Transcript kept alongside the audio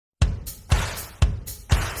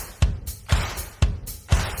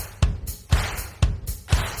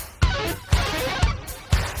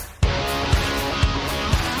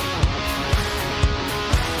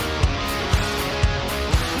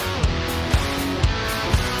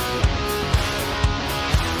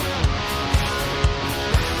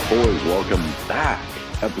Boys, welcome back.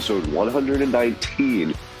 Episode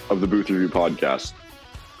 119 of the Booth Review Podcast.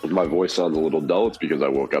 If my voice sounds a little dull, it's because I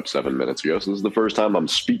woke up 7 minutes ago. So this is the first time I'm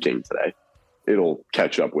speaking today. It'll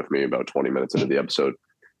catch up with me about 20 minutes into the episode.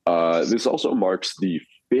 This also marks the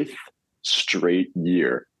 5th straight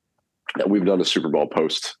year that we've done a Super Bowl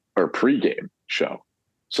post or pregame show.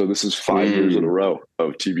 So this is 5 years in a row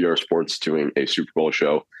of TBR Sports doing a Super Bowl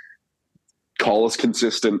show. Call us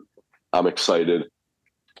consistent. I'm excited.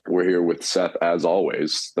 We're here with Seth, as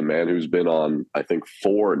always, the man who's been on, I think,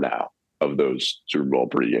 4 now of those Super Bowl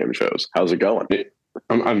pregame shows. How's it going?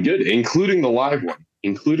 I'm good, including the live one.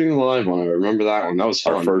 I remember that one. That was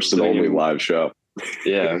fun. Our first and only live show.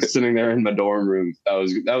 Yeah, sitting there in my dorm room. That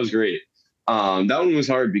was great. That one was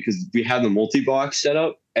hard because we had the multi-box set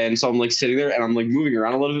up. And so I'm like sitting there and I'm like moving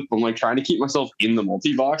around a little bit. I'm like trying to keep myself in the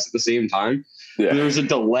multi-box at the same time. Yeah. There was a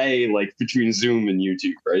delay like between Zoom and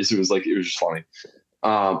YouTube, right? So it was just funny.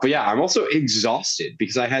 But yeah, I'm also exhausted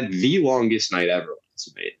because I had the longest night ever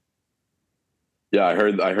last night. Yeah, I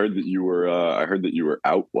heard that you were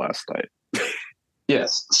out last night.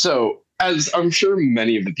 Yes. So as I'm sure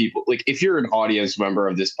many of the people, like if you're an audience member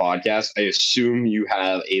of this podcast, I assume you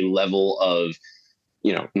have a level of,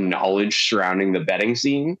 knowledge surrounding the betting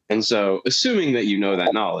scene. And so assuming that you know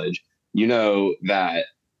that knowledge, you know that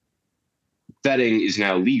betting is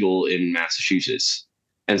now legal in Massachusetts.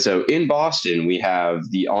 And so in Boston, we have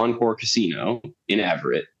the Encore Casino in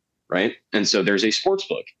Everett, right? And so there's a sports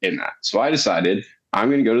book in that. So I decided I'm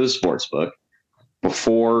going to go to the sports book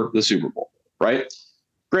before the Super Bowl, right?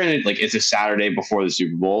 Granted, like it's a Saturday before the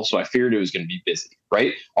Super Bowl, so I figured it was going to be busy,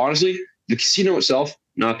 right? Honestly, the casino itself,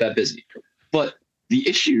 not that busy. But the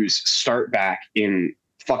issues start back in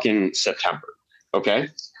fucking September, okay?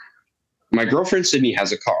 My girlfriend, Sydney,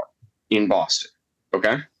 has a car in Boston,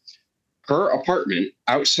 okay? Her apartment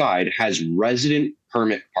outside has resident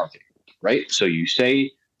permit parking, right? So you say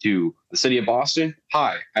to the city of Boston,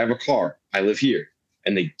 hi, I have a car. I live here.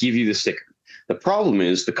 And they give you the sticker. The problem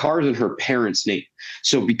is the car is in her parents' name.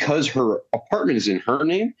 So because her apartment is in her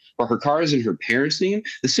name, or her car is in her parents' name,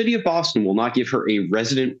 the city of Boston will not give her a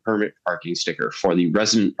resident permit parking sticker for the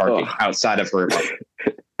resident parking outside of her apartment.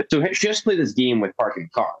 So she has to play this game with parking a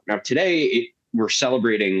car. Now today, we're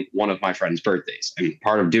celebrating one of my friend's birthdays. And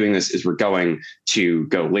part of doing this is we're going to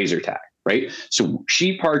go laser tag, right? So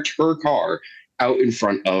she parked her car out in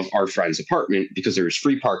front of our friend's apartment because there was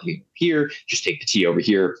free parking here. Just take the T over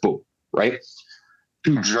here, boom, right?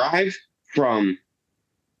 To drive from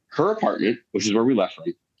her apartment, which is where we left from,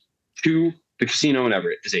 to the casino in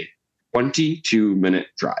Everett is a 22-minute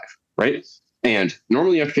drive, right? And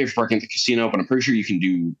normally you have to pay for parking at the casino, but I'm pretty sure you can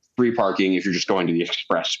do free parking if you're just going to the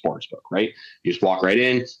Express Sportsbook, right? You just walk right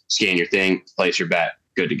in, scan your thing, place your bet,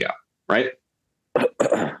 good to go, right?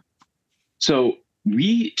 So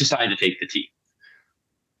we decided to take the T.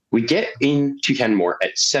 We get into Kenmore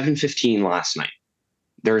at 7:15 last night.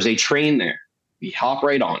 There's a train there. We hop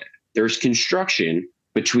right on it. There's construction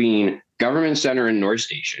between Government Center and North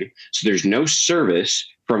Station. So there's no service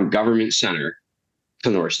from Government Center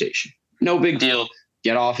to North Station. No big deal.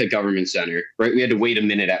 Get off at Government Center, right? We had to wait a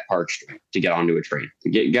minute at Park Street to get onto a train.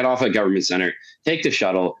 Get off at Government Center, take the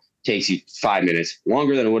shuttle, takes you 5 minutes,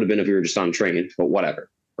 longer than it would have been if we were just on train, but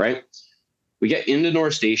whatever, right? We get into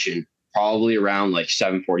North Station probably around like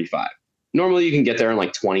 7:45. Normally you can get there in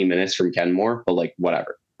like 20 minutes from Kenmore, but like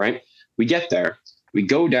whatever, right? We get there, we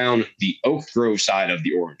go down the Oak Grove side of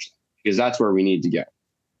the Orange Line because that's where we need to go.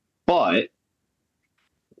 But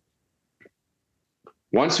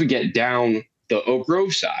once we get down the Oak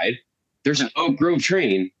Grove side, there's an Oak Grove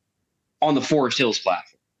train on the Forest Hills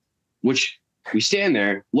platform, which we stand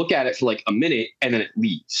there, look at it for like a minute, and then it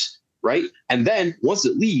leaves, right? And then once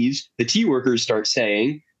it leaves, the T workers start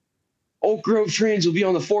saying, Oak Grove trains will be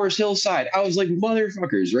on the Forest Hills side. I was like,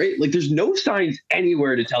 motherfuckers, right? Like there's no signs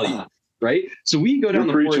anywhere to tell you, right? So we go down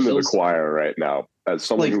the Forest Hills. You're preaching to the choir right now. As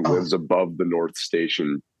someone who lives above the North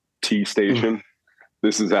Station T station,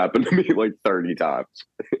 this has happened to me like 30 times.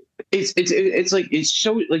 It's like, it's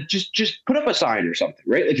so like, just put up a sign or something,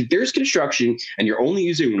 right? Like if there's construction and you're only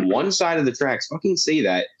using one side of the tracks, fucking say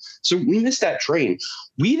that. So we missed that train.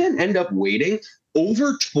 We then end up waiting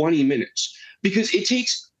over 20 minutes because it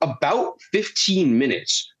takes about 15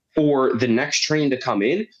 minutes for the next train to come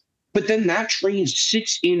in. But then that train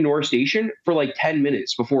sits in North Station for like 10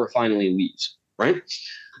 minutes before it finally leaves, right?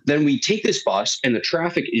 Then we take this bus and the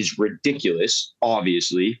traffic is ridiculous,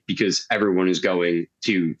 obviously, because everyone is going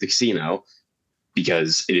to the casino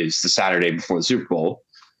because it is the Saturday before the Super Bowl.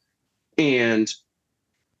 And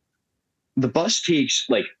the bus takes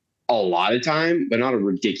like a lot of time, but not a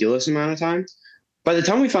ridiculous amount of time. By the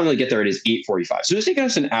time we finally get there, it is 8:45. So it's taken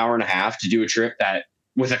us an hour and a half to do a trip that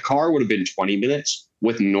with a car would have been 20 minutes.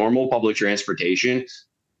 With normal public transportation,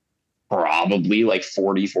 probably like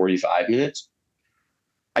 40, 45 minutes.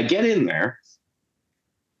 I get in there,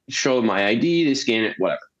 show my ID, they scan it,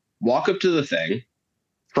 whatever. Walk up to the thing,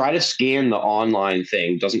 try to scan the online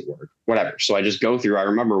thing, doesn't work, whatever. So I just go through. I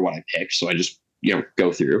remember what I picked, so I just,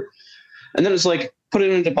 go through. And then it's like, put in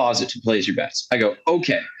a deposit to place your bets. I go,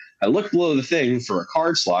 okay. I look below the thing for a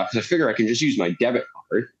card slot because I figure I can just use my debit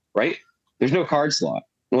card, right? There's no card slot.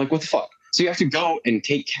 I'm like, what the fuck? So you have to go and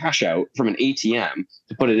take cash out from an ATM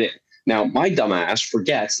to put it in. Now, my dumbass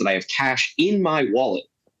forgets that I have cash in my wallet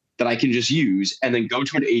that I can just use and then go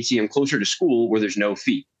to an ATM closer to school where there's no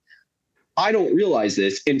fee. I don't realize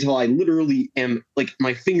this until I literally am like,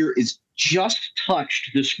 my finger is just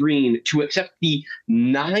touched the screen to accept the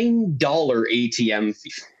 $9 ATM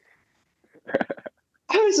fee.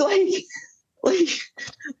 I was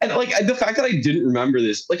and the fact that I didn't remember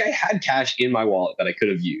this, like I had cash in my wallet that I could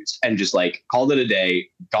have used and just like called it a day,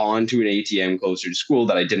 gone to an ATM closer to school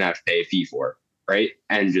that I didn't have to pay a fee for, right?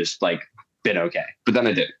 And just like been okay. But then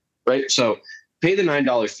I didn't, right? So pay the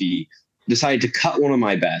 $9 fee, decided to cut one of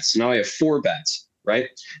my bets. Now I have 4 bets, right?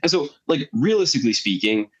 And so like realistically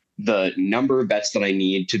speaking, the number of bets that I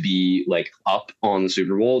need to be like up on the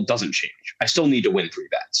Super Bowl doesn't change. I still need to win 3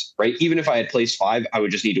 bets, right? Even if I had placed 5, I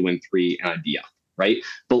would just need to win 3 and I'd be up, right?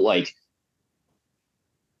 But like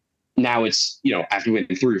now it's, I have to win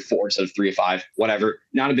 3 or 4 instead of 3 or 5, whatever.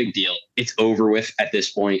 Not a big deal. It's over with at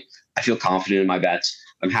this point. I feel confident in my bets.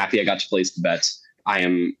 I'm happy I got to place the bets. I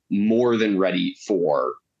am more than ready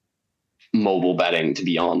for mobile betting to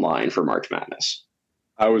be online for March Madness.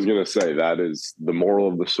 I was going to say that is the moral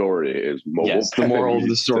of the story is mobile. Yes, the moral of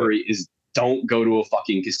the story is don't go to a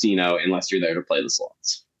fucking casino unless you're there to play the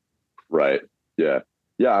slots. Right. Yeah.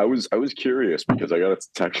 Yeah. I was curious because I got a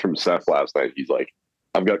text from Seth last night. He's like,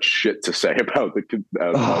 I've got shit to say about the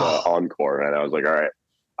Encore. And I was like, all right,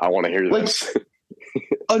 I want to hear this.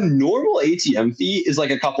 A normal ATM fee is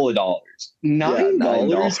like a couple of dollars.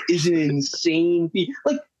 $9 is an insane fee.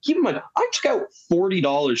 Like, keep in mind, I took out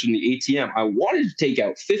 $40 from the ATM. I wanted to take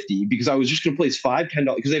out $50 because I was just going to place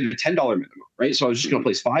 $10 because they have a $10 minimum, right? So I was just going to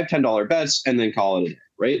place $10 bets and then call it a day,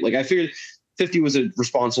 right? Like I figured 50 was a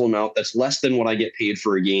responsible amount. That's less than what I get paid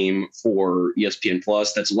for a game for ESPN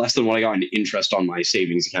Plus. That's less than what I got in interest on my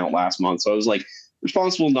savings account last month. So I was like,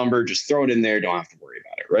 responsible number, just throw it in there. Don't have to worry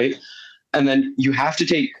about it, right? And then you have to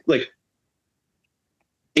take like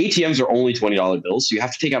ATMs are only $20 bills. So you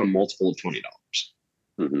have to take out a multiple of $20.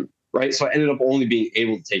 Mm-hmm. Right. So I ended up only being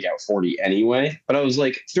able to take out 40 anyway. But I was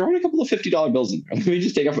like, throw in a couple of $50 bills in there. Let me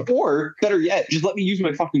just take out, or better yet, just let me use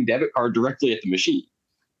my fucking debit card directly at the machine.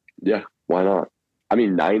 Yeah. Why not? I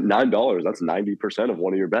mean, $9, that's 90% of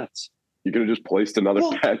one of your bets. You could have just placed another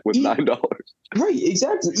bet with $9. Right,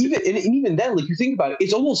 exactly. Even then, like you think about it,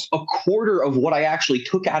 it's almost a quarter of what I actually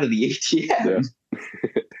took out of the ATM.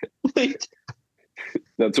 Yeah.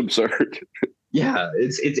 That's absurd. Yeah,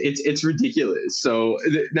 it's ridiculous. So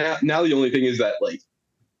now the only thing is that like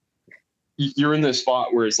you're in this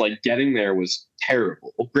spot where it's like getting there was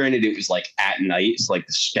terrible. Granted, it was like at night, so like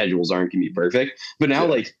the schedules aren't gonna be perfect. But now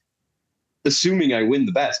like assuming I win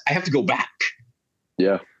the best, I have to go back.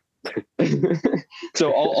 Yeah.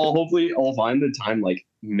 So I'll find the time like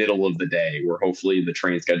middle of the day where hopefully the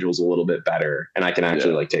train schedule is a little bit better and I can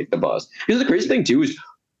actually like take the bus. Because the crazy thing too is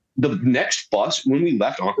the next bus when we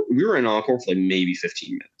left Encore, we were in Encore for like maybe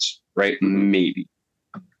 15 minutes, right? Maybe.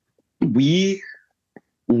 We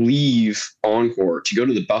leave Encore to go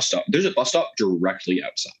to the bus stop. There's a bus stop directly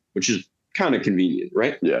outside, which is kind of convenient,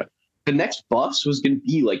 right? Yeah. The next bus was going to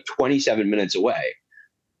be like 27 minutes away.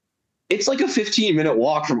 It's like a 15-minute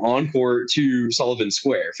walk from Encore to Sullivan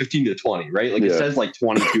Square, 15 to 20, right? Like it says like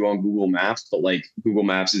 22 on Google Maps, but like Google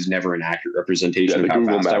Maps is never an accurate representation of how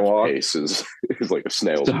Google fast I Maps walk. Pace is like a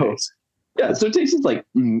snail's pace. Yeah, so it takes us like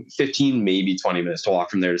 15, maybe 20 minutes to walk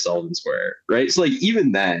from there to Sullivan Square, right? So like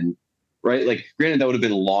even then, right? Like granted, that would have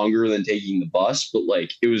been longer than taking the bus, but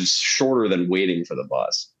like it was shorter than waiting for the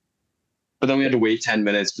bus. But then we had to wait 10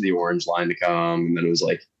 minutes for the orange line to come, and then it was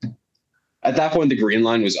like. At that point, the green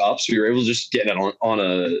line was up, so we were able to just get on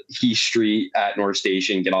a Heath Street at North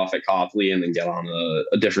Station, get off at Copley, and then get on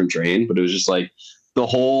a different train. But it was just like the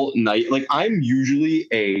whole night. Like I'm usually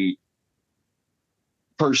a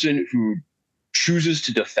person who chooses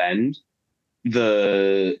to defend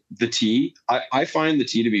the T. I find the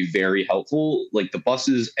T to be very helpful. Like the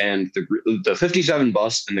buses and the 57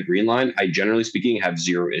 bus and the green line, I generally speaking have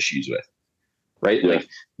zero issues with. Right? Yeah. Like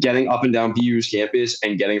getting up and down BU's campus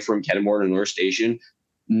and getting from Kenmore to North Station,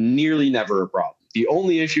 nearly never a problem. the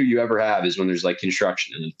only issue you ever have is when there's like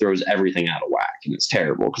construction and it throws everything out of whack, and it's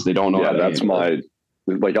terrible because they don't know. Yeah, that's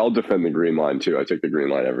like, I'll defend the Green Line too. I take the Green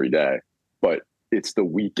Line every day, but it's the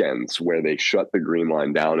weekends where they shut the Green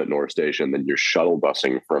Line down at North Station. Then you're shuttle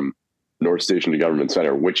busing from North Station to Government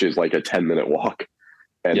Center, which is like a 10-minute walk.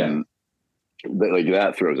 And like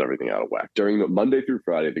that throws everything out of whack. During the Monday through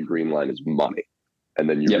Friday, the Green Line is money. And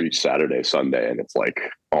then you reach Saturday, Sunday, and it's like,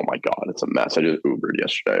 oh my God, it's a mess. I just Ubered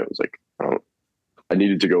yesterday. It was like, I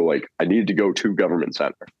needed to go to Government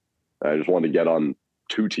Center. I just wanted to get on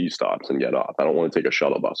 2 T stops and get off. I don't want to take a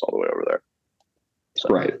shuttle bus all the way over there. So,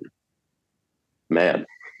 right. Man,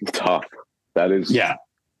 tough. That is. Yeah.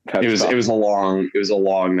 It was a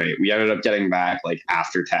long night. We ended up getting back like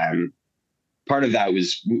after 10. Part of that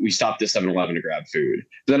was we stopped at 7-Eleven to grab food.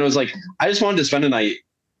 But then I was like, I just wanted to spend a night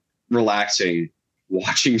relaxing,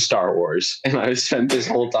 watching Star Wars. And I spent this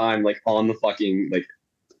whole time like on the fucking like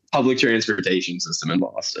public transportation system in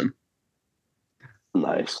Boston.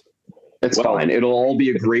 Nice. It's fine. It'll all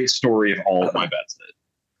be a great story of all of my bets.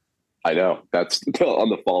 I know. That's on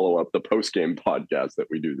the follow-up, the post-game podcast that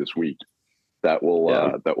we do this week. That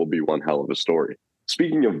will be one hell of a story.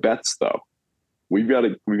 Speaking of bets, though, we've got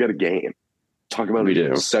a game. Talk about a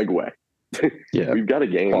segue. Yeah, we've got a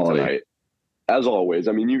game tonight. As always,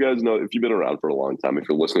 I mean, you guys know, if you've been around for a long time, if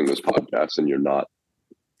you're listening to this podcast and you're not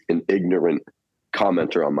an ignorant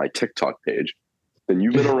commenter on my TikTok page, then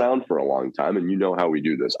you've been around for a long time and you know how we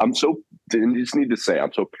do this. I'm so pissed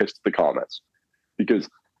at the comments because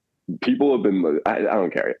people have been, I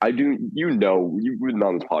don't care. You've been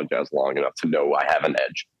on this podcast long enough to know I have an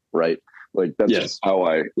edge, right? Like that's just how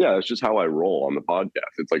that's just how I roll on the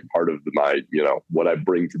podcast. It's like part of my, what I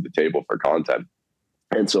bring to the table for content.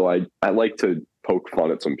 And so I like to poke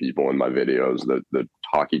fun at some people in my videos, the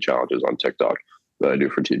hockey challenges on TikTok that I do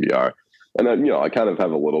for TBR. And then, I kind of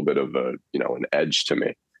have a little bit of an edge to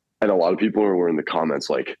me. And a lot of people were in the comments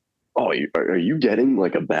like, oh, are you getting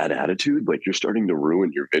like a bad attitude? Like you're starting to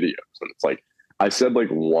ruin your videos. And it's like, I said like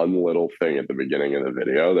one little thing at the beginning of the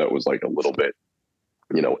video that was like a little bit,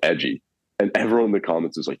 edgy. And everyone in the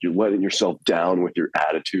comments is like, you're letting yourself down with your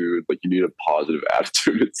attitude. Like you need a positive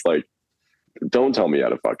attitude. It's like, don't tell me how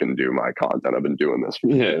to fucking do my content. I've been doing this for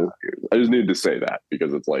years. I just needed to say that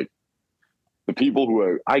because it's like the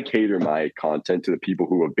people I cater my content to the people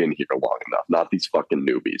who have been here long enough, not these fucking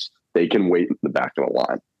newbies. They can wait in the back of the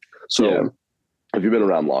line. So if you've been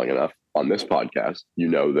around long enough on this podcast, you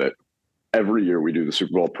know that every year we do the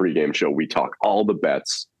Super Bowl pregame show. We talk all the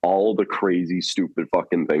bets, all the crazy, stupid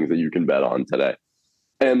fucking things that you can bet on today.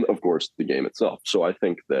 And of course, the game itself. So I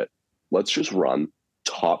think that let's just run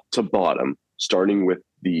top to bottom, starting with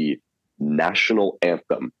the national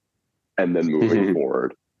anthem and then moving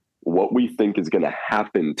forward, what we think is going to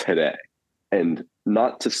happen today. And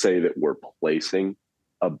not to say that we're placing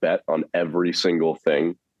a bet on every single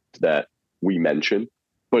thing that we mention,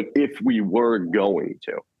 but if we were going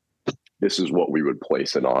to, this is what we would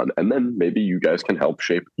place it on. And then maybe you guys can help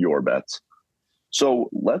shape your bets. So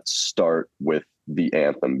let's start with the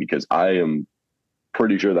anthem because I am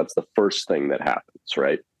pretty sure that's the first thing that happens,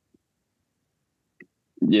 right?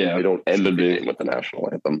 Yeah. They don't end the game with the national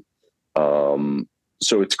anthem.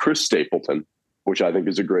 So it's Chris Stapleton, which I think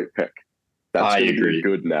is a great pick. That's going to be a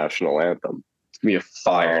good national anthem. It's going to be a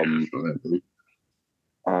fire national anthem.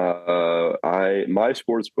 My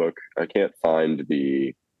sports book, I can't find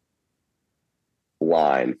the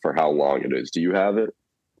line for how long it is. Do you have it?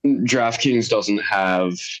 DraftKings doesn't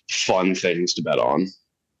have fun things to bet on.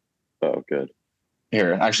 Oh, good.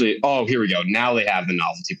 Here, actually, here we go. Now they have the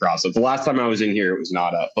novelty props. So the last time I was in here, it was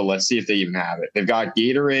not up, but let's see if they even have it. They've got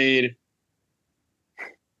Gatorade.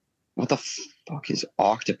 What the fuck is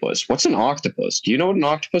octopus? What's an octopus? Do you know what an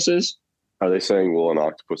octopus is? Are they saying, will an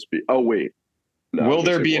octopus be? Oh, wait. No, will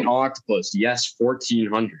there be an octopus? Yes,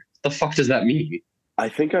 1,400. What the fuck does that mean? I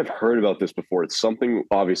think I've heard about this before. It's something,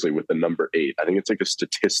 obviously, with the number 8. I think it's like a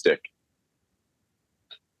statistic.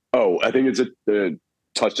 Oh, I think it's a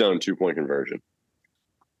touchdown and 2-point conversion.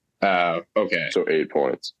 Okay. So 8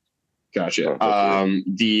 points. Gotcha.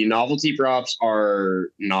 The novelty props are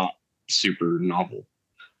not super novel.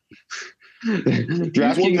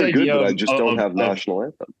 DraftKings idea good, I just don't have national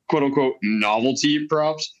anthem. Quote unquote novelty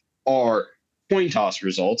props are coin toss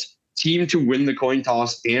results, team to win the coin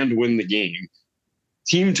toss and win the game,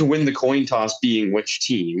 team to win the coin toss being which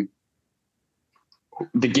team,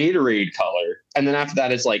 the Gatorade color, and then after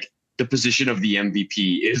that it's like the position of the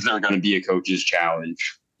MVP. Is there going to be a coach's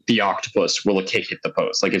challenge? The octopus, will a kick hit the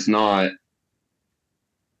post? Like it's not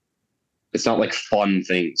like fun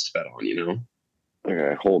things to bet on,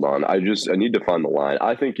 Okay, hold on. I need to find the line.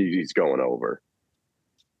 I think he's going over.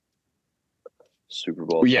 Super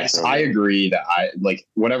Bowl. Yes, I agree that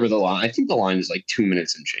whatever the line. I think the line is like 2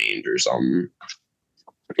 minutes and change or something.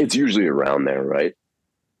 It's usually around there, right?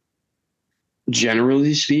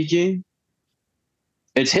 Generally speaking,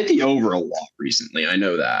 it's hit the over a lot recently. I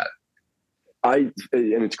know that. And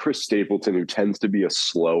it's Chris Stapleton, who tends to be a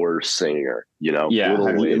slower singer, Yeah, a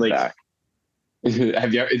little laid back.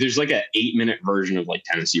 There's like an 8-minute version of like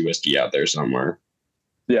Tennessee Whiskey out there somewhere.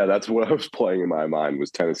 Yeah, that's what I was playing in my mind was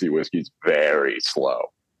Tennessee Whiskey's very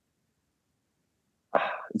slow.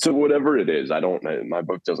 So whatever it is, my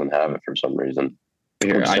book doesn't have it for some reason.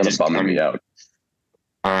 Here, bumming me out.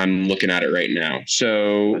 I'm looking at it right now.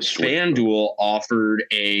 So FanDuel offered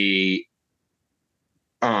a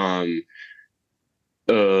 1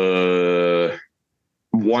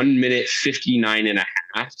 minute 59 and a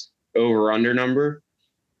half over under number.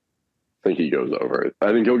 I think he goes over it.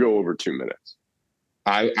 I think he'll go over 2 minutes.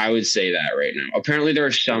 I would say that right now. Apparently there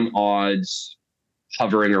are some odds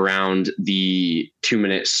hovering around the 2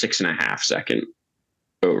 minute 6.5 second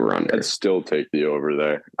over under. I'd still take the over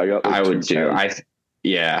there. I would too. I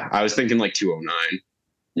was thinking like 209.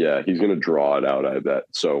 Yeah, he's gonna draw it out, I bet.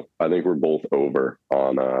 So I think we're both over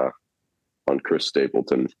on Chris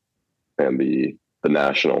Stapleton and the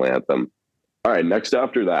national anthem. All right, next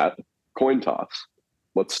after that, coin toss.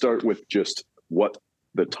 Let's start with just what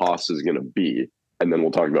the toss is gonna be, and then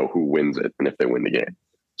we'll talk about who wins it and if they win the game.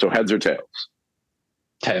 So heads or tails?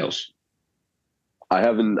 Tails. I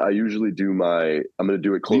usually do I'm going to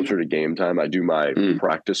do it closer to game time. I do my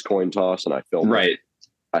practice coin toss and I film it. Right.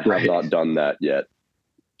 I have not done that yet.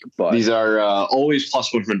 But these are always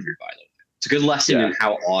plus 100, by the way. It's a good lesson in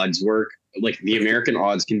how odds work. Like the American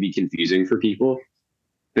odds can be confusing for people.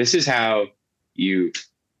 This is how you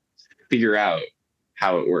figure out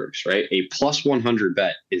how it works, right? A plus 100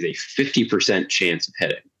 bet is a 50% chance of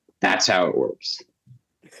hitting. That's how it works.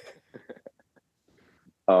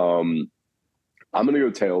 I'm going to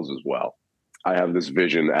go tails as well. I have this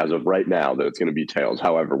vision as of right now that it's going to be tails.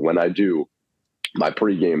 However, when I do my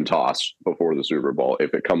pregame toss before the Super Bowl,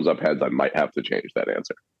 if it comes up heads, I might have to change that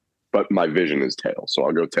answer. But my vision is tails, so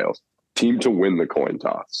I'll go tails. Team to win the coin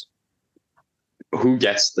toss. Who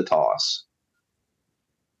gets the toss?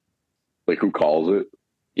 Like who calls it?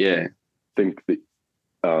 Yeah. Think the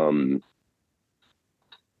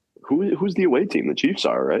who's the away team? The Chiefs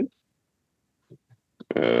are, right?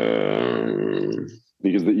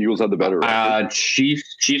 Because the Eagles had the better record.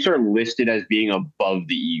 Chiefs are listed as being above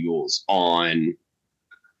the Eagles on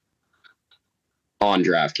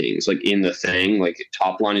DraftKings. Like in the thing, like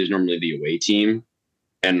top line is normally the away team,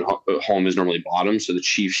 and home is normally bottom. So the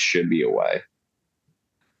Chiefs should be away.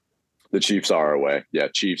 The Chiefs are away. Yeah,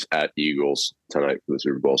 Chiefs at Eagles tonight for the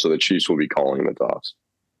Super Bowl. So the Chiefs will be calling the toss.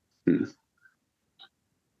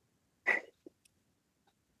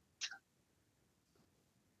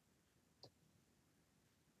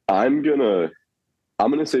 I'm gonna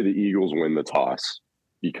say the Eagles win the toss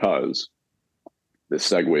because this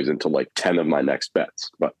segues into like 10 of my next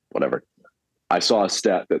bets, but whatever. I saw a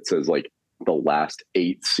stat that says like the last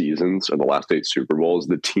 8 seasons or the last 8 Super Bowls,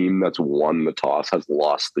 the team that's won the toss has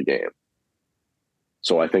lost the game.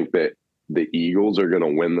 So I think that the Eagles are going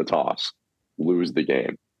to win the toss, lose the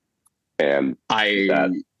game. And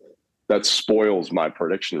that spoils my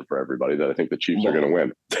prediction for everybody that I think the Chiefs are going to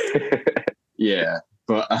win. Yeah.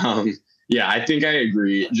 But I think I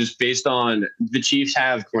agree. Just based on the Chiefs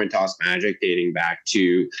have coin toss magic dating back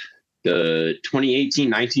to the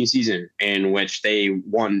 2018-19 season, in which they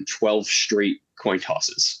won 12 straight coin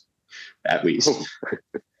tosses, at least.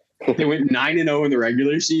 They went 9-0 in the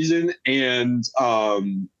regular season and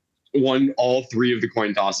won all 3 of the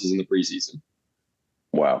coin tosses in the preseason.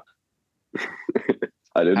 Wow.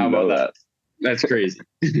 I didn't know that. That's crazy.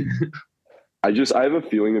 I have a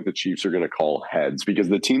feeling that the Chiefs are going to call heads because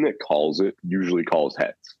the team that calls it usually calls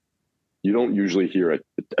heads. You don't usually hear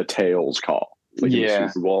a tails call like in the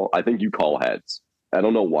Super Bowl. I think you call heads. I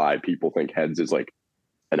don't know why people think heads is like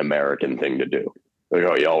an American thing to do. Like,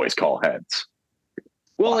 oh, you always call heads.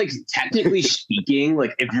 Well, like technically speaking,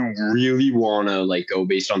 like if you really want to like go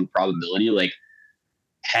based on probability, like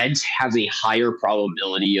heads has a higher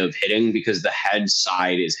probability of hitting because the head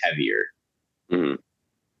side is heavier. Mm-hmm.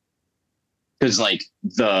 Because like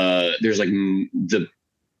the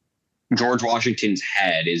George Washington's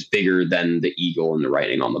head is bigger than the eagle and the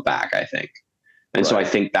writing on the back, I think. And so I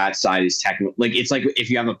think that side is technically like it's like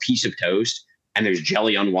if you have a piece of toast and there's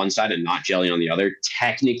jelly on one side and not jelly on the other,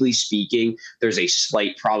 technically speaking, there's a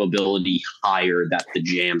slight probability higher that the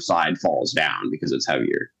jam side falls down because it's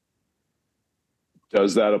heavier.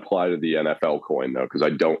 Does that apply to the NFL coin though? Because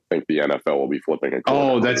I don't think the NFL will be flipping a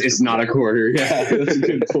quarter. Oh, it's not a quarter. Yeah, that's a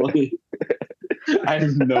good point. I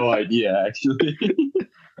have no idea, actually.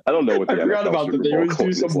 I don't know what the I forgot NFL about that. Super They Bowl always coin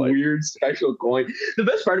do some is like. weird special coin. The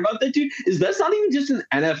best part about that, dude, is that's not even just an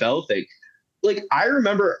NFL thing. Like, I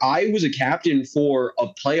remember I was a captain for a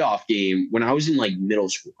playoff game when I was in like middle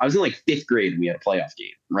school. I was in like 5th grade and we had a playoff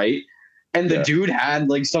game, right? And the dude had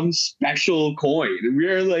like some special coin, and we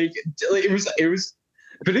were like it was,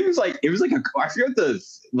 but it was like I forgot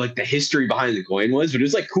the history behind the coin was, but it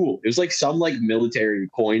was like cool. It was like some like military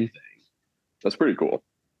coin thing. That's pretty cool.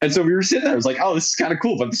 And so we were sitting there. I was like, oh, this is kind of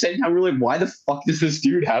cool. But at the same time, we were like, why the fuck does this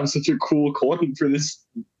dude have such a cool coin for this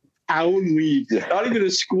town league? Yeah. Not even a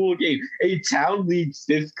school game, a town league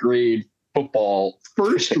 5th grade football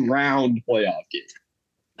first round playoff game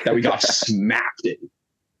that we got smacked in.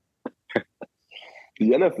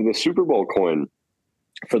 The Super Bowl coin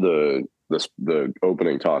for the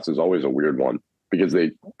opening toss is always a weird one because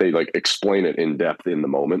they like explain it in depth in the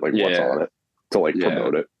moment, like what's on it to like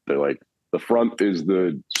promote it. They're like, the front is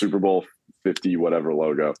the Super Bowl 50 whatever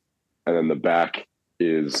logo, and then the back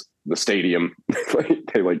is the stadium.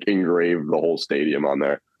 They like engrave the whole stadium on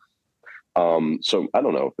there. So I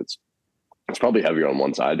don't know if it's probably heavier on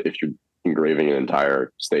one side if you're engraving an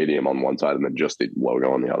entire stadium on one side and then just the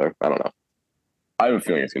logo on the other. I don't know. I have a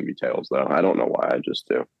feeling it's going to be tails, though. I don't know why. I just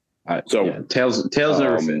do. Tails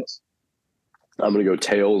never fails. I'm going to go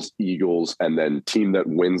tails, Eagles, and then team that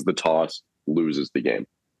wins the toss loses the game.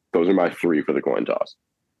 Those are my 3 for the coin toss.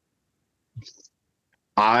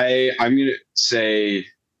 I'm going to say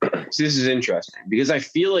this is interesting because I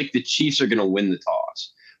feel like the Chiefs are going to win the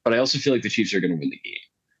toss, but I also feel like the Chiefs are going to win the game.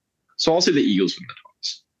 So I'll say the Eagles win the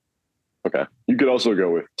toss. Okay. You could also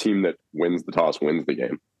go with team that wins the toss wins the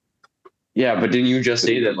game. Yeah, but didn't you just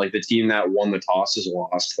say that like the team that won the toss has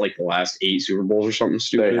lost like the last 8 Super Bowls or something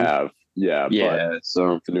stupid? They have. Yeah. Yeah.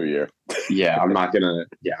 So it's a new year. I'm not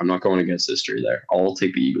going against history there. I'll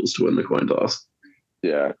take the Eagles to win the coin toss.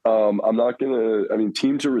 Yeah. I'm not going to,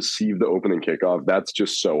 team to receive the opening kickoff, that's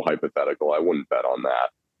just so hypothetical. I wouldn't bet on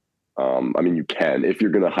that. You can, if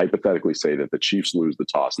you're going to hypothetically say that the Chiefs lose the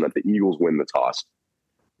toss and that the Eagles win the toss,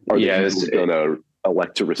 are the Eagles going to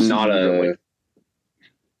elect to receive?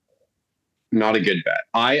 Not a good bet.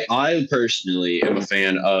 I personally am a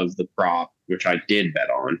fan of the prop, which I did bet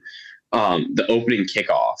on, the opening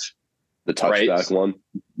kickoff. The touchback one?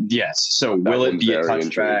 Yes. So will it be a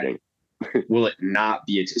touchback? Will it not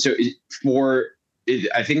be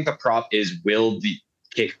I think the prop is, will the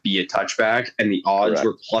kick be a touchback? And the odds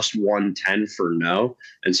were plus 110 for no.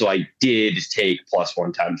 And so I did take plus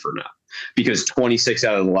 110 for no because 26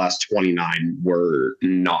 out of the last 29 were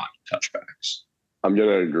not touchbacks. I'm going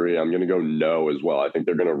to agree. I'm going to go no as well. I think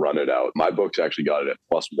they're going to run it out. My books actually got it at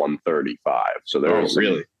plus 135. So there's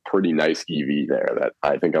a pretty nice EV there that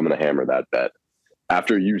I think I'm going to hammer that bet.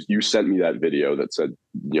 After you sent me that video that said,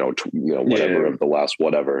 whatever of the last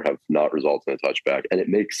whatever have not resulted in a touchback. And it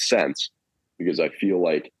makes sense because I feel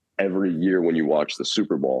like every year when you watch the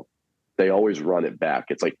Super Bowl, they always run it back.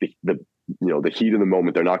 It's like the heat of the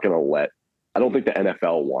moment. They're not going to I don't think the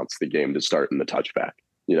NFL wants the game to start in the touchback,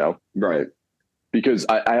 Right. Because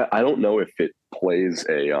I don't know if it plays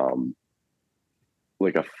a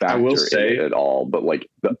factor in it at all, but like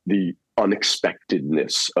the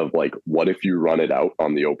unexpectedness of like, what if you run it out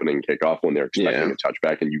on the opening kickoff when they're expecting a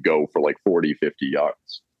touchback and you go for like 40, 50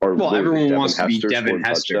 yards? Everyone wants to be Devin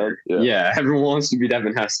Hester. Yeah, everyone wants to be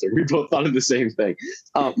Devin Hester. We both thought of the same thing.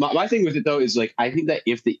 My thing with it, though, is like, I think that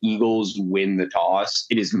if the Eagles win the toss,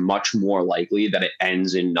 it is much more likely that it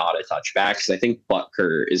ends in not a touchback because I think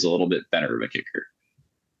Butker is a little bit better of a kicker.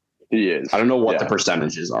 He is. I don't know what the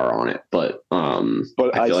percentages are on it, but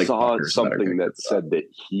I saw something that said that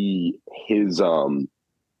his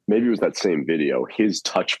maybe it was that same video, his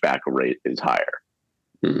touchback rate is higher.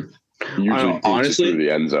 Usually honestly through the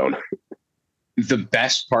end zone. The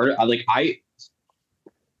best part, what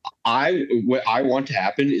I want to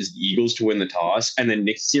happen is the Eagles to win the toss, and then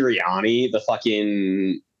Nick Sirianni, the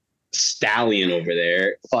fucking stallion over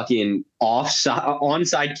there, fucking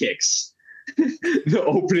onside kicks the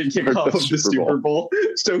opening kickoff of the Super Bowl,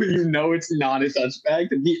 so it's not a touchback.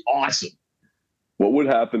 That'd be awesome. What would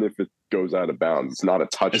happen if it goes out of bounds? It's not a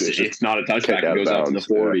touch. It's not a touchback. It goes out to the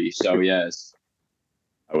 40. Yeah. So yes.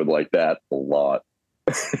 I would like that a lot.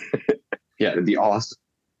 Yeah, it'd be awesome.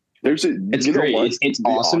 It's great. It's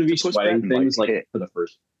awesome to be sweating things like for the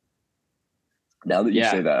first. Now that you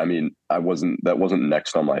say that, that wasn't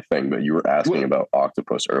next on my thing, but you were asking about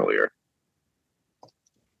octopus earlier.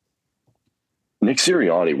 Nick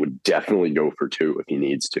Sirianni would definitely go for 2 if he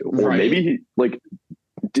needs to, or maybe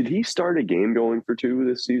did he start a game going for 2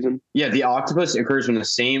 this season? Yeah, the octopus occurs when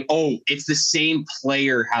it's the same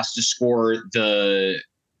player has to score the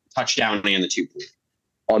touchdown and the 2 point.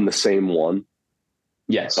 On the same one?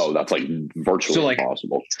 Yes. Oh, that's like virtually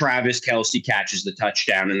impossible. Travis Kelce catches the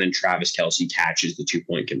touchdown, and then Travis Kelce catches the 2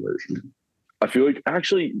 point conversion. I feel like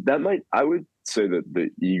actually I would say that the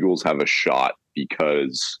Eagles have a shot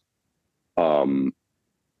because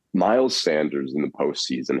Miles Sanders in the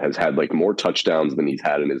postseason has had like more touchdowns than he's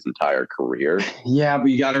had in his entire career. Yeah, but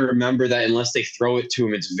you got to remember that unless they throw it to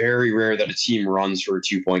him, it's very rare that a team runs for a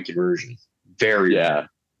 2 point conversion. Very rare.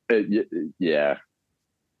 Yeah.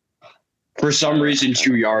 For some reason,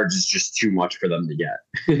 2 yards is just too much for them to get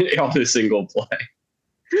on a single play.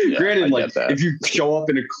 Yeah, granted, like if you show up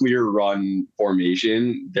in a clear run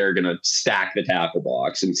formation, they're gonna stack the tackle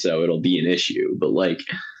box, and so it'll be an issue. But like,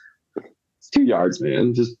 it's 2 yards,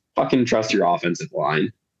 man. Just fucking trust your offensive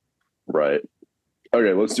line. Right.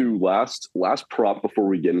 Okay, let's do last prop before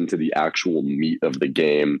we get into the actual meat of the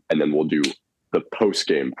game, and then we'll do the post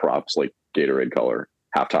game props like Gatorade color,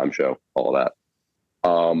 halftime show, all that.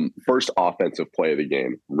 First offensive play of the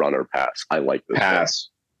game, run or pass. I like this. Pass.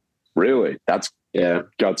 Really? That's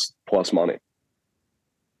guts plus money.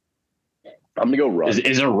 I'm gonna go run.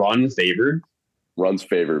 Is a run favored? Run's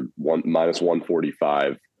favored, minus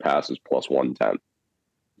 145. Passes plus 110.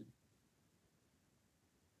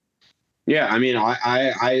 Yeah, I mean,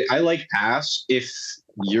 I like pass if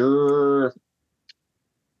the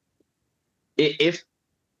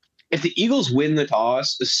Eagles win the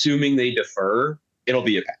toss, assuming they defer, it'll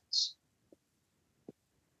be a pass.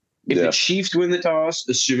 If the Chiefs win the toss,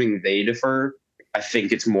 assuming they defer, I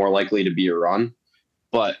think it's more likely to be a run.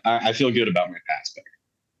 But I feel good about my pass pick.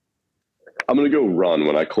 I'm going to go run.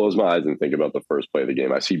 When I close my eyes and think about the first play of the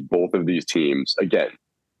game, I see both of these teams, again,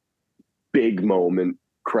 big moment,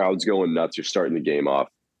 crowd's going nuts, you're starting the game off,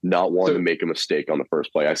 not wanting to make a mistake on the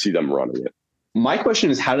first play. I see them running it. My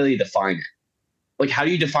question is, how do they define it? Like, how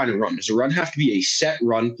do you define a run? Does a run have to be a set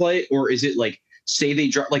run play, or is it like, say they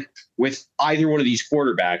drop, like with either one of these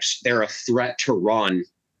quarterbacks, they're a threat to run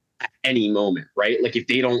at any moment, right? Like if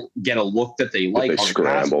they don't get a look that they like on the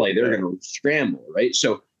pass play, they're going to scramble, right?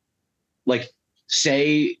 So like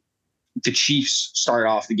say the Chiefs start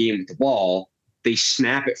off the game with the ball, they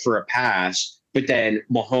snap it for a pass, but then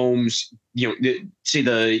Mahomes, say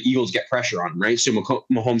the Eagles get pressure on him, right? So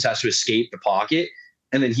Mahomes has to escape the pocket,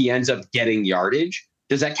 and then he ends up getting yardage.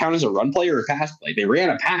 Does that count as a run play or a pass play? They ran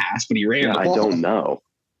a pass, but he ran the ball. I don't know.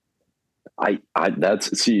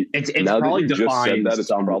 It's now probably that you just said that, it's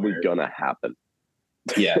somewhere. Probably gonna happen.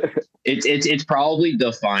 Yeah, it's probably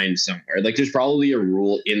defined somewhere. Like there's probably a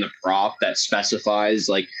rule in the prop that specifies.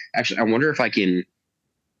 Like, actually, I wonder if I can.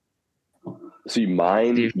 See,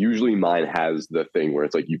 mine has the thing where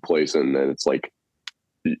it's like you place in and it's like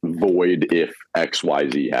void if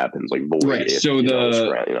XYZ happens, like void right. if So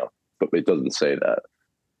but it doesn't say that.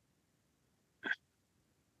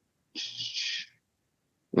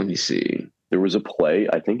 Let me see. There was a play,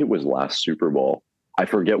 I think it was last Super Bowl. I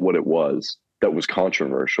forget what it was that was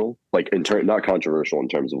controversial. Like not controversial in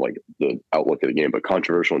terms of like the outlook of the game, but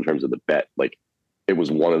controversial in terms of the bet. Like it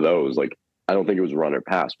was one of those, like, I don't think it was run or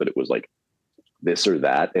pass, but it was like this or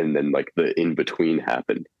that. And then like the in-between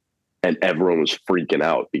happened and everyone was freaking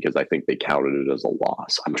out because I think they counted it as a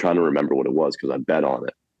loss. I'm trying to remember what it was because I bet on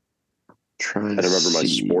it. I remember my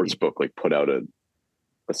sports book like put out a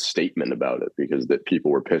statement about it because that people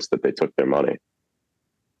were pissed that they took their money.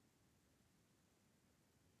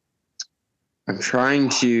 I'm trying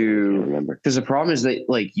to remember because the problem is that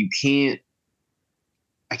like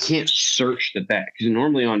I can't search the bet because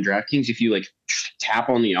normally on DraftKings, if you like tap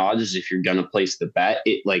on the odds as if you're gonna place the bet,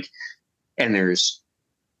 it like, and there's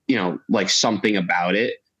like something about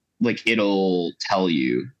it, like it'll tell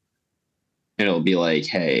you, it'll be like,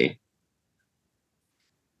 hey.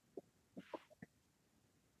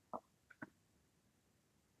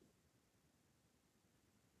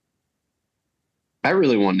 I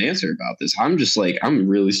really want an answer about this. I'm just like, I'm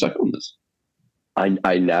really stuck on this. I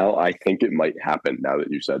think it might happen now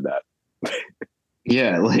that you said that.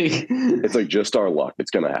 Yeah, like it's like just our luck.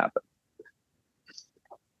 It's gonna happen.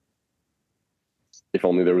 If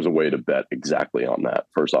only there was a way to bet exactly on that.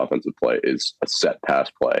 First offensive play is a set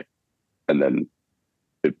pass play, and then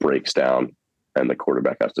it breaks down, and the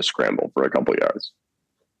quarterback has to scramble for a couple yards.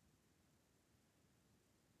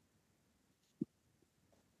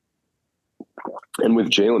 And with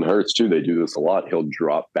Jalen Hurts, too, they do this a lot. He'll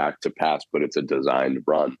drop back to pass, but it's a designed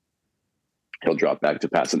run. He'll drop back to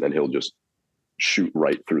pass, and then he'll just shoot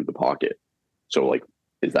right through the pocket. So, like,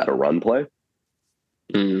 is that a run play?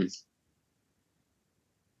 Who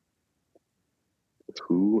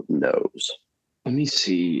knows? Let me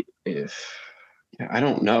see if... I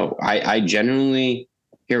don't know. I genuinely...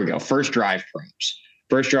 Here we go. First drive props.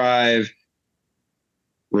 First drive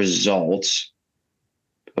results,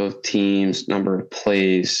 both teams, number of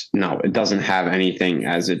plays. No, it doesn't have anything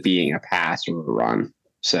as it being a pass or a run.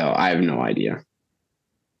 So I have no idea.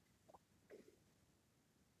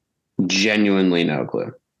 Genuinely no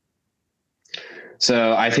clue.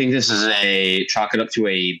 So I think this is chalk it up to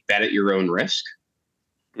a bet at your own risk.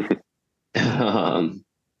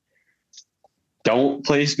 Don't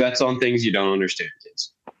place bets on things you don't understand,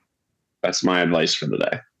 kids. That's my advice for the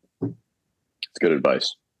day. It's good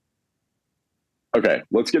advice. Okay,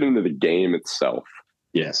 let's get into the game itself.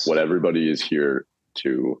 Yes. What everybody is here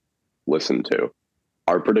to listen to.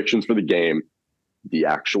 Our predictions for the game, the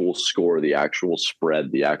actual score, the actual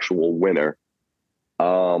spread, the actual winner.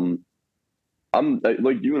 I'm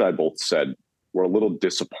like you and I both said, we're a little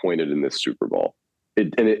disappointed in this Super Bowl.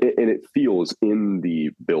 It feels in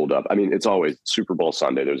the build-up. I mean, it's always Super Bowl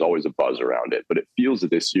Sunday. There's always a buzz around it, but it feels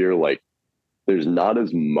this year like there's not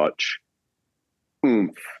as much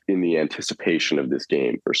oomph in the anticipation of this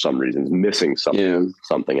game for some reason. It's missing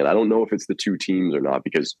something. And I don't know if it's the two teams or not,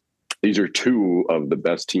 because these are two of the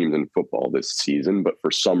best teams in football this season. But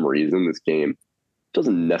for some reason, this game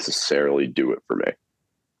doesn't necessarily do it for me.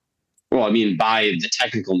 Well, I mean, by the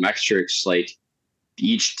technical metrics, like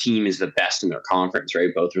each team is the best in their conference,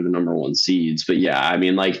 right? Both are the number one seeds. But yeah, I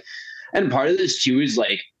mean, like, and part of this too is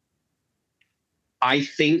like, I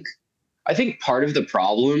think part of the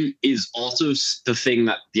problem is also the thing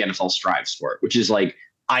that the NFL strives for, which is like,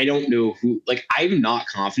 I don't know who, like, I'm not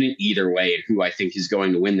confident either way in who I think is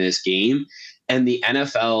going to win this game. And the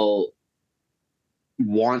NFL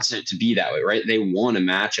wants it to be that way, right? They want a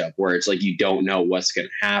matchup where it's like, you don't know what's going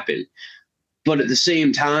to happen. But at the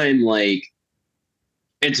same time, like,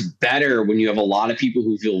 it's better when you have a lot of people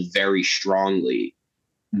who feel very strongly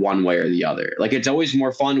one way or the other. Like, it's always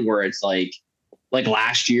more fun where it's like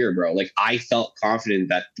last year, bro, like I felt confident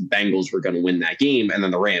that the Bengals were going to win that game and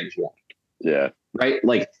then the Rams won. Yeah. Right.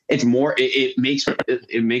 Like it's more, it makes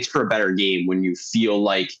for a better game when you feel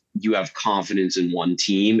like you have confidence in one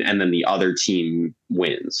team and then the other team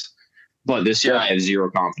wins. But this year I have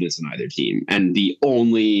zero confidence in either team. And the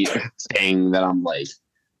only thing that I'm like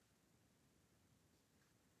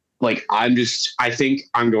I think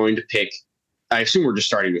I'm going to pick. I assume we're just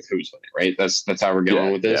starting with who's winning, right? That's how we're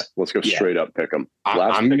going with this. Yeah. Let's go straight up pick them.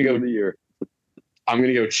 I'm going to go the year. I'm going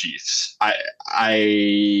to go Chiefs.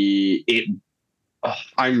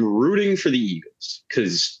 I'm rooting for the Eagles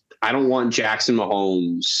because I don't want Jackson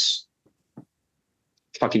Mahomes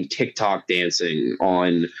fucking TikTok dancing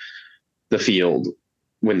on the field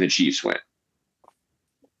when the Chiefs win.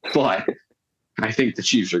 But I think the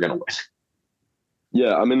Chiefs are going to win.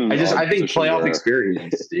 Yeah, I'm in. I think playoff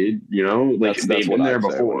experience, dude. You know, like they've been there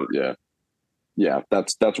before. Yeah.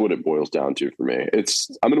 That's what it boils down to for me.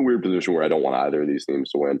 I'm in a weird position where I don't want either of these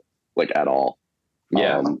teams to win, like at all.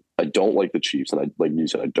 Yeah, I don't like the Chiefs, and like you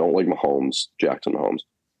said, I don't like Mahomes, Jackson Mahomes.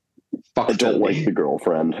 I don't like the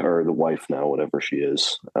girlfriend or the wife now, whatever she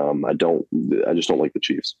is. I just don't like the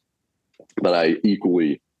Chiefs, but I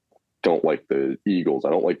equally don't like the Eagles.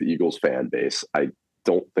 I don't like the Eagles fan base. I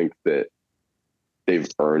don't think that they've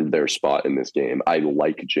earned their spot in this game. I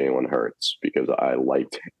like Jalen Hurts because I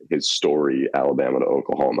liked his story, Alabama to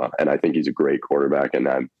Oklahoma, and I think he's a great quarterback. And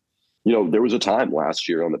there was a time last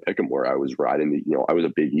year on the Pick'em where I was riding I was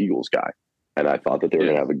a big Eagles guy, and I thought that they were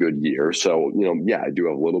going to have a good year. So, I do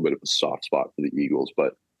have a little bit of a soft spot for the Eagles,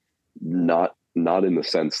 but not in the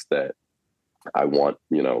sense that I want,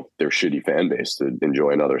 their shitty fan base to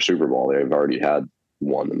enjoy another Super Bowl. They've already had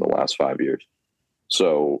one in the last 5 years.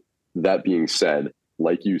 So that being said,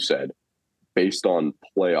 like you said, based on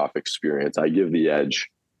playoff experience, I give the edge.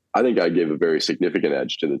 I think I give a very significant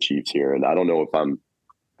edge to the Chiefs here. And I don't know if I'm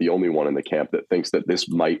the only one in the camp that thinks that this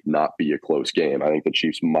might not be a close game. I think the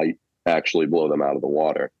Chiefs might actually blow them out of the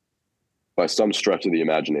water. By some stretch of the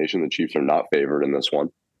imagination, the Chiefs are not favored in this one.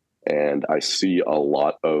 And I see a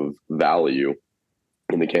lot of value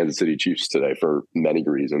in the Kansas City Chiefs today for many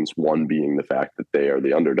reasons. One being the fact that they are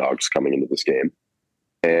the underdogs coming into this game.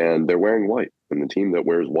 And they're wearing white. And the team that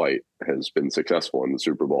wears white has been successful in the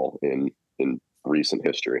Super Bowl in recent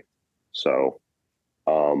history. So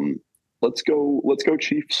let's go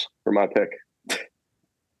Chiefs for my pick.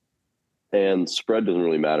 And spread doesn't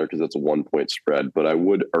really matter because it's a 1-point spread. But I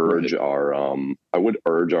would urge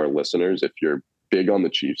our listeners, if you're big on the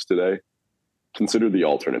Chiefs today, consider the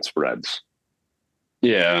alternate spreads.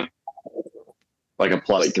 Yeah. Like a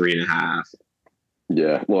plus 3.5.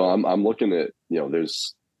 Yeah. Well, I'm looking at,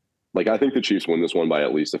 there's I think the Chiefs win this one by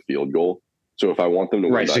at least a field goal. So if I want them to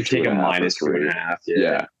win, right, so take a minus 2.5.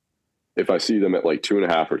 Yeah. If I see them at like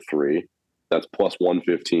 2.5 or 3, That's plus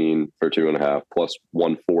 115 for 2.5, plus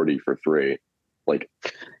 140 for 3. Like,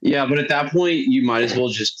 yeah, but at that point, you might as well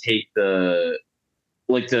just take well,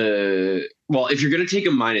 if you're going to take a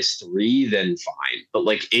 -3, then fine. But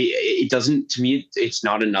like, it doesn't, to me, it's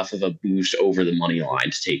not enough of a boost over the money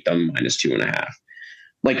line to take them -2.5.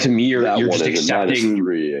 Like, to me, you're just accepting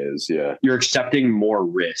 -3 is, yeah. You're accepting more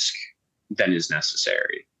risk than is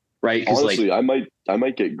necessary, right? Honestly, like, I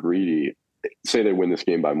might get greedy. Say they win this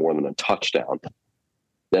game by more than a touchdown.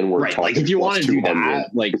 Then we're right. Like, if you want to do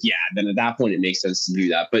that, like, yeah, then at that point it makes sense to do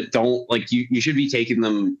that. But don't, like, you should be taking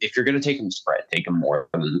them, if you're going to take them spread, take them more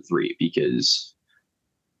than 3, because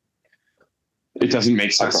it doesn't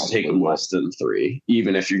make sense to take them less than 3,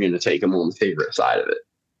 even if you're going to take them on the favorite side of it.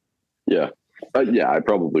 Yeah. Yeah, I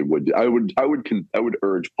probably would. I would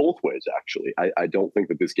urge both ways, actually. I don't think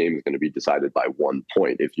that this game is going to be decided by 1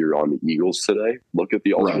 point. If you're on the Eagles today, look at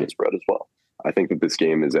the alternate spread as well. I think that this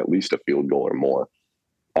game is at least a field goal or more.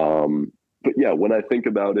 But yeah, when I think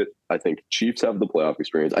about it, I think Chiefs have the playoff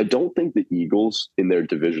experience. I don't think the Eagles in their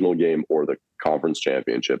divisional game or the conference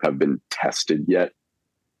championship have been tested yet.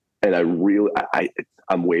 And I'm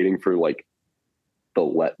waiting for like the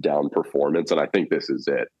letdown performance. And I think this is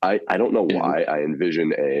it. I don't know why I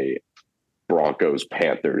envision a Broncos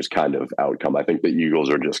Panthers kind of outcome. I think the Eagles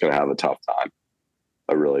are just going to have a tough time.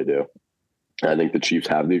 I really do. And I think the Chiefs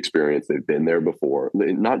have the experience. They've been there before,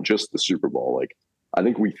 not just the Super Bowl. Like, I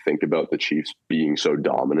think we think about the Chiefs being so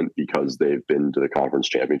dominant because they've been to the conference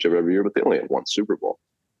championship every year, but they only had one Super Bowl,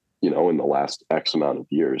 in the last X amount of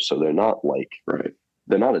years. So they're not like,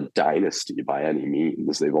 they're not a dynasty by any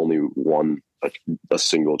means. They've only won a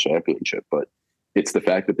single championship, but it's the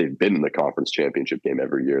fact that they've been in the conference championship game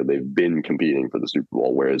every year. They've been competing for the Super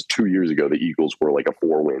Bowl, whereas 2 years ago, the Eagles were like a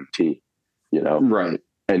 4-win team, Right.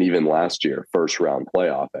 And even last year, first round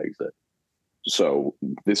playoff exit. So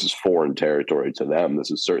this is foreign territory to them.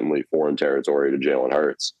 This is certainly foreign territory to Jalen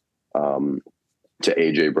Hurts, to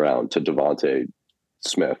A.J. Brown, to Devontae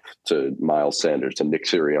Smith, to Miles Sanders, to Nick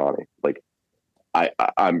Sirianni. Like,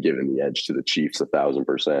 I'm giving the edge to the Chiefs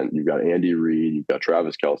 1,000%. You've got Andy Reid, you've got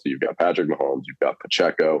Travis Kelce, you've got Patrick Mahomes, you've got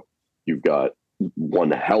Pacheco, you've got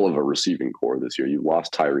one hell of a receiving core this year. You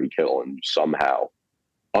lost Tyreek Hill and somehow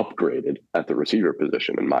upgraded at the receiver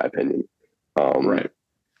position, in my opinion. Right.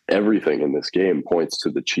 Everything in this game points to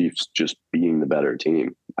the Chiefs just being the better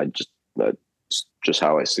team. That's just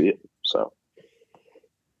how I see it. So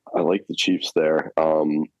I like the Chiefs there.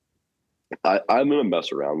 I'm going to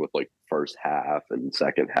mess around with like first half and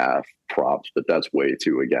second half props, but that's way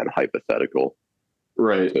too, again, hypothetical,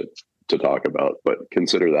 right, to talk about. But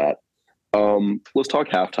consider that. Let's talk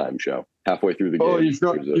halftime show. Halfway through the game. Oh, you've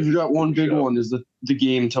got one big one. Is the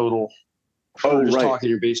game total? Just talking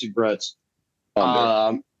your basic bets.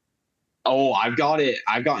 I've got it.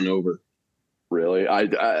 I've gotten over. Really? I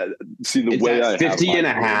see the way I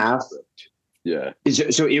 50.5. Yeah.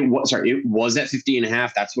 So it was at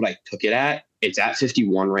 50.5. That's what I took it at. It's at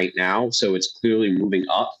 51 right now. So it's clearly moving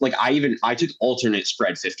up. Like, I took alternate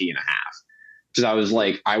spread 50.5 because I was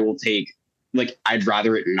like, I will take, like, I'd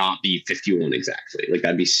rather it not be 51 exactly. Like,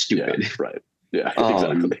 that'd be stupid. Yeah, right. Yeah,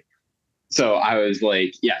 exactly. So I was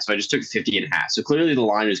like, so I just took 50.5. So clearly the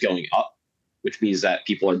line is going up, which means that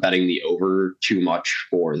people are betting the over too much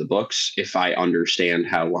for the books. If I understand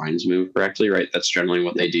how lines move correctly, right? That's generally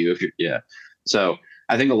what they do. So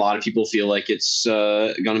I think a lot of people feel like it's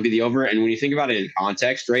going to be the over. And when you think about it in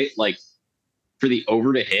context, right? Like, for the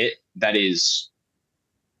over to hit, that is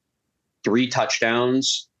 3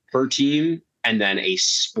 touchdowns per team and then a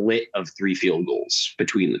split of 3 field goals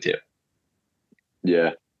between the two.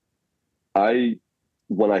 Yeah.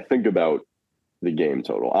 When I think about the game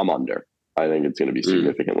total, I'm under. I think it's going to be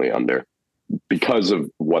significantly under because of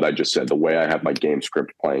what I just said. The way I have my game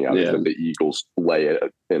script playing out is that the Eagles lay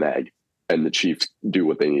an egg and the Chiefs do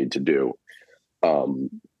what they need to do. To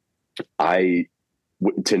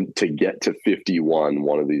get to 51,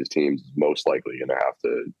 one of these teams is most likely going to have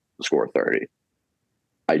to score 30.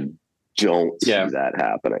 I don't see that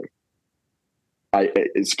happening.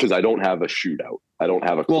 It's because I don't have a shootout. I don't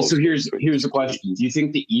have a. Well, so here's the question: do you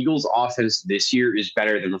think the Eagles' offense this year is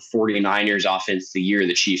better than the 49ers' offense the year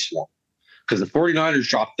the Chiefs won? Because the 49ers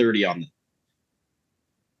dropped 30 on them.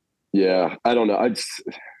 Yeah, I don't know.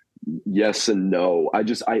 Yes and no. I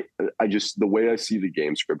just the way I see the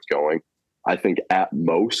game script going, I think at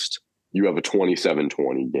most you have a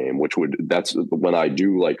 27-20 game, that's when I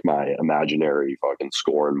do like my imaginary fucking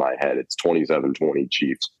score in my head. It's 27-20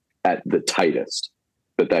 Chiefs at the tightest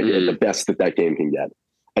the best that game can get.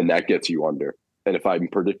 And that gets you under. And if I'm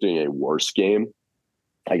predicting a worse game,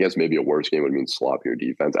 I guess maybe a worse game would mean sloppier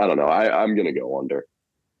defense. I don't know. I'm going to go under.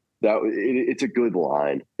 It's a good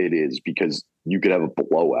line. It is, because you could have a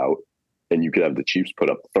blowout and you could have the Chiefs put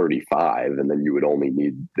up 35, and then you would only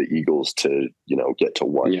need the Eagles to, get to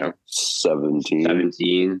what? 17?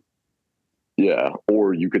 17. Yeah.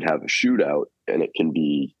 Or you could have a shootout and it can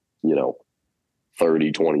be,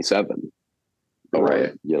 30-27.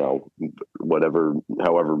 Right. Or,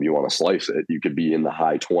 however you want to slice it. You could be in the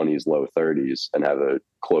high 20s, low 30s and have a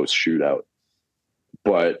close shootout.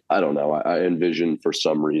 But I don't know. I envision for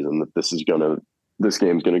some reason that this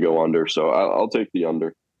game's gonna go under. So I'll take the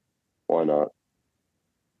under. Why not?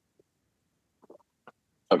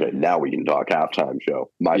 Okay, now we can talk halftime show.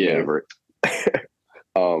 My favorite.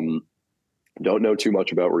 Don't know too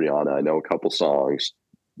much about Rihanna. I know a couple songs.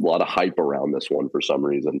 A lot of hype around this one for some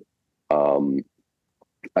reason.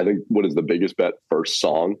 I think, what is the biggest bet? First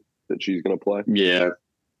song that she's gonna play? Yeah.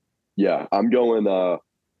 I'm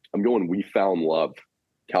going We Found Love,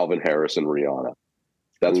 Calvin Harris and Rihanna.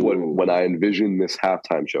 That's when I envision this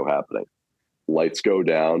halftime show happening. Lights go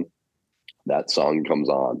down, that song comes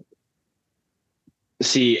on.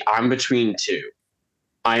 See, I'm between two.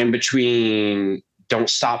 I am between Don't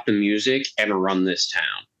Stop the Music and Run This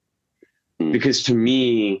Town. Because to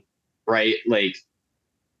me, right, like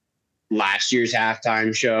last year's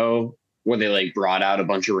halftime show where they like brought out a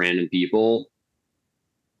bunch of random people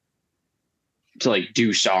to like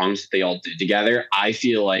do songs that they all did together. I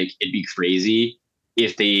feel like it'd be crazy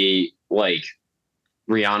if they like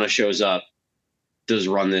Rihanna shows up, does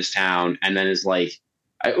Run This Town, and then is like,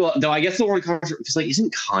 though I guess the one because like,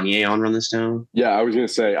 isn't Kanye on Run This Town? Yeah, I was gonna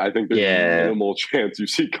say, I think there's a minimal chance you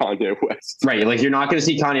see Kanye West. Right, like you're not gonna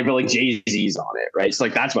see Kanye, but like Jay-Z's on it, right? So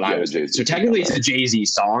like that's what I was doing. So technically, it's a Jay-Z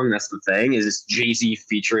song. That's the thing. Is it's Jay-Z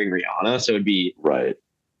featuring Rihanna? So it'd be right.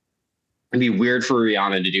 It'd be weird for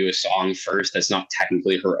Rihanna to do a song first that's not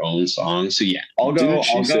technically her own song. So yeah, I'll go. Didn't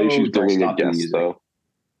she say she's bringing a guest though?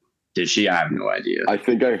 Did she? I have no idea. I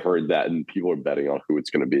think I heard that, and people are betting on who it's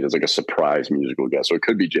going to be. There's like a surprise musical guest, so it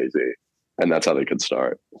could be Jay-Z, and that's how they could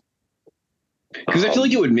start. Because I feel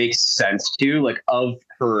like it would make sense too, like of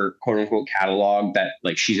her quote unquote catalog that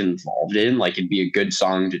like she's involved in, like it'd be a good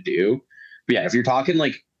song to do. But yeah, if you're talking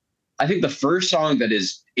like, I think the first song that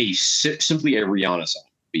is simply a Rihanna song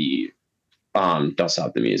would be Don't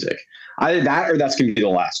Stop the Music. Either that or that's going to be the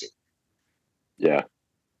last one. Yeah.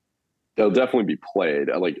 They'll definitely be played.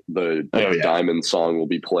 Like the Diamond song will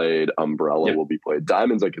be played. Umbrella will be played.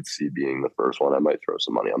 Diamonds I could see being the first one. I might throw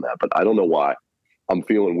some money on that, but I don't know why. I'm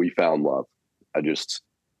feeling We Found Love. I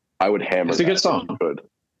would hammer. It's a good song.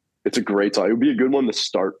 It's a great song. It would be a good one to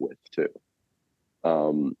start with too.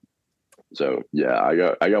 So yeah, I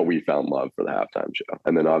got We Found Love for the halftime show,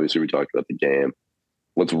 and then obviously we talked about the game.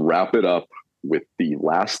 Let's wrap it up with the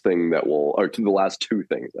last two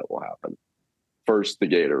things that will happen. First, the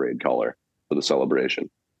Gatorade color for the celebration.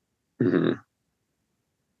 Mm-hmm.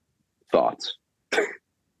 Thoughts?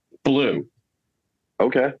 Blue.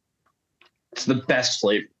 Okay. It's the best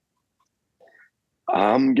flavor.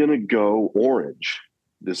 I'm going to go orange.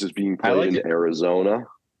 This is being played in Arizona.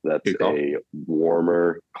 That's a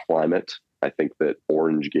warmer climate. I think that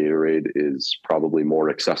orange Gatorade is probably more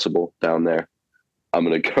accessible down there. I'm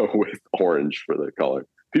going to go with orange for the color.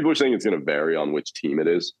 People are saying it's going to vary on which team it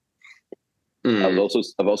is. I've also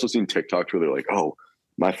seen TikToks where they're like, "Oh,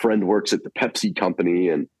 my friend works at the Pepsi company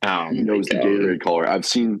and he knows the Gatorade color." I've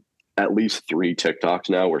seen at least 3 TikToks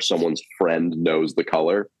now where someone's friend knows the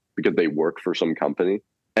color because they work for some company,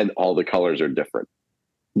 and all the colors are different.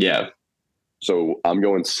 Yeah. So I'm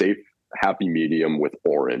going safe, happy medium with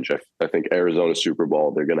orange. I think Arizona Super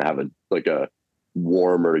Bowl, they're going to have a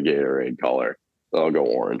warmer Gatorade color. So I'll go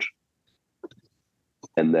orange.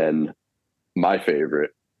 And then my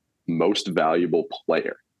favorite, most valuable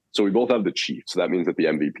player. So we both have the Chiefs. So that means that the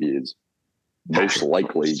MVP is most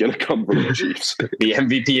likely going to come from the Chiefs. The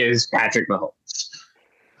MVP is Patrick Mahomes.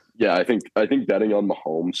 Yeah, I think betting on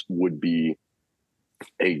Mahomes would be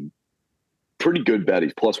a pretty good bet.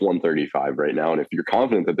 He's plus 135 right now. And if you're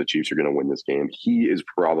confident that the Chiefs are going to win this game, he is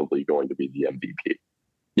probably going to be the MVP.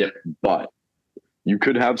 Yep. But you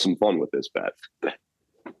could have some fun with this bet,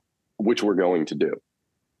 which we're going to do.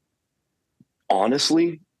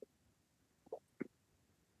 Honestly,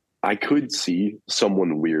 I could see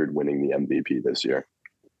someone weird winning the MVP this year.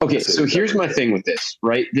 Okay, so here's my thing with this,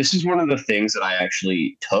 right? This is one of the things that I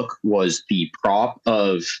actually took was the prop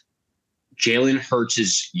of Jalen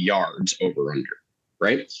Hurts' yards over under,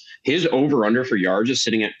 right? His over under for yards is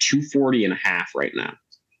sitting at 240.5 right now.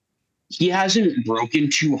 He hasn't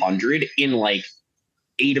broken 200 in like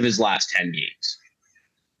 8 of his last 10 games.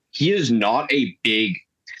 He is not a big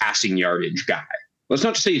passing yardage guy. Let's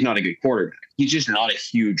not just say he's not a good quarterback. He's just not a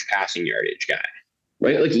huge passing yardage guy.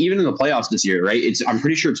 right? Like even in the playoffs this year, right? I'm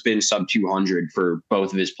pretty sure it's been sub 200 for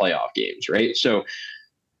both of his playoff games, right? So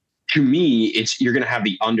to me, you're going to have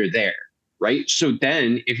the under there, right? So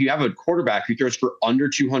then if you have a quarterback who throws for under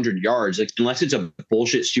 200 yards, like unless it's a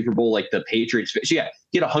bullshit Super Bowl like the Patriots, so yeah,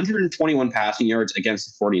 he had 121 passing yards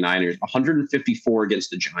against the 49ers, 154 against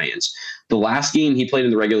the Giants. The last game he played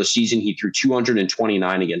in the regular season, he threw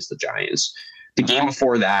 229 against the Giants. The game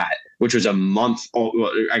before that, which was a month,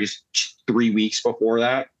 I guess 3 weeks before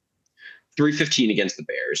that, 315 against the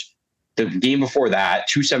Bears. The game before that,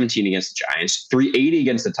 217 against the Giants, 380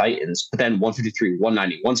 against the Titans, but then 153,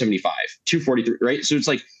 190, 175, 243, right? So it's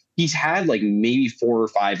like he's had like maybe 4 or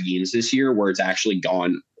 5 games this year where it's actually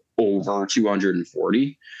gone over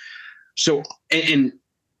 240. So, and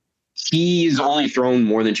he's only thrown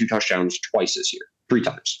more than 2 touchdowns twice this year, 3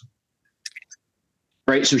 times.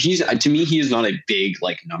 Right. So to me, he is not a big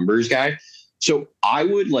like numbers guy. So I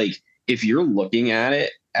would like, if you're looking at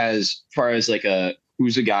it as far as like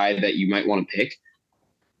who's a guy that you might want to pick,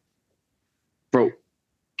 bro,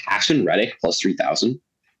 Hassan Reddick plus 3,000,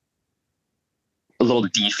 a little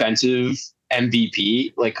defensive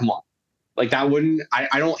MVP. Like, come on. Like that wouldn't,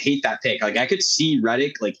 I don't hate that pick. Like I could see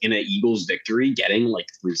Reddick like in an Eagles victory getting like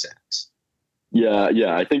 3 sacks.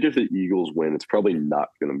 Yeah. I think if the Eagles win, it's probably not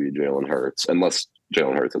going to be Jalen Hurts unless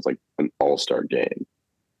Jalen Hurts is like an all-star game.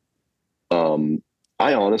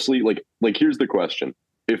 I honestly like here's the question.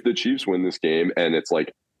 If the Chiefs win this game and it's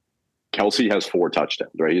like Kelsey has 4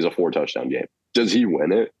 touchdowns, right? He's a 4 touchdown game. Does he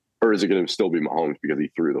win it? Or is it going to still be Mahomes because he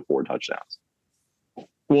threw the 4 touchdowns?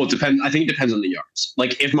 Well, it depends. I think it depends on the yards.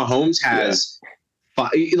 Like if Mahomes has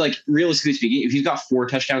like realistically speaking, if he's got 4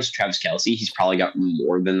 touchdowns to Travis Kelsey, he's probably got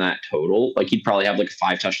more than that total. Like he'd probably have like a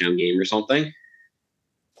 5 touchdown game or something.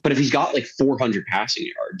 But if he's got like 400 passing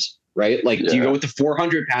yards, right? Like, do you go with the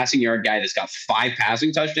 400 passing yard guy that's got 5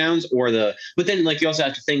 passing touchdowns but then like you also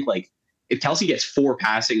have to think like if Kelsey gets 4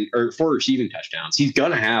 passing or 4 receiving touchdowns, he's going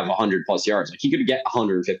to have 100 plus yards. Like he could get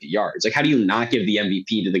 150 yards. Like how do you not give the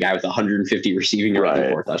MVP to the guy with 150 receiving yards and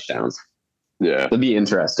 4 touchdowns? Yeah. That'd be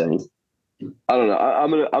interesting. I don't know.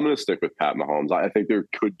 I'm gonna stick with Pat Mahomes. I think there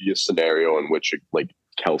could be a scenario in which like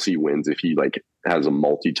Kelsey wins if he like has a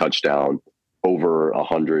multi-touchdown over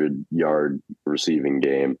 100-yard receiving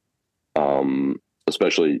game.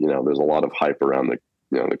 Especially, there's a lot of hype around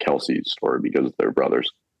the Kelsey story because they're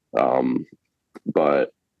brothers.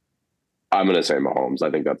 But I'm going to say Mahomes.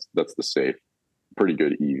 I think that's the safe, pretty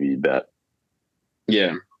good EV bet.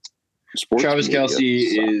 Yeah. Travis Kelsey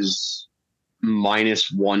is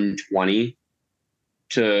minus 120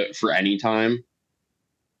 for any time.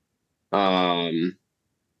 He'll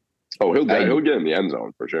get in the end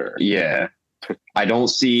zone for sure. Yeah.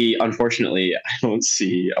 Unfortunately, I don't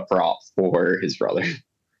see a prop for his brother.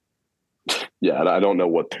 Yeah, I don't know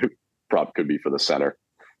what the prop could be for the center.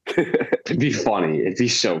 It'd be funny. It'd be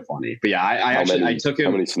so funny. But yeah, I took him.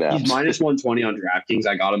 How many snaps? He's minus 120 on DraftKings.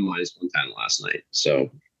 I got him minus 110 last night.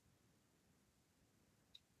 So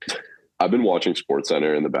I've been watching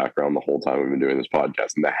SportsCenter in the background the whole time we've been doing this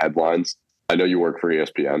podcast, and the headlines. I know you work for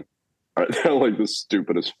ESPN. They're like the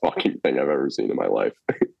stupidest fucking thing I've ever seen in my life.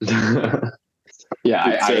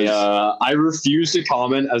 Yeah, I refuse to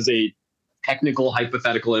comment as a technical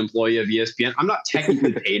hypothetical employee of ESPN. I'm not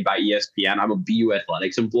technically paid by ESPN. I'm a BU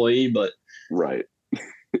Athletics employee, but right.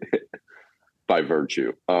 By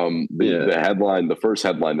virtue. The first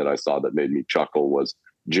headline that I saw that made me chuckle was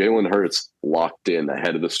Jalen Hurts locked in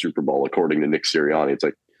ahead of the Super Bowl, according to Nick Sirianni. It's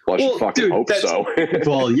like, well, I should fucking hope so.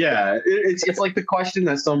 Well, yeah, it's like the question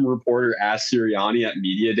that some reporter asked Sirianni at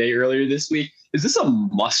Media Day earlier this week. Is this a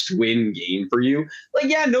must-win game for you? Like,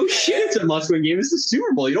 yeah, no shit, it's a must-win game. It's the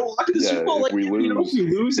Super Bowl. You don't walk to the Super Bowl. Like, if you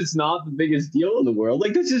lose, it's not the biggest deal in the world.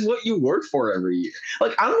 Like, this is what you work for every year.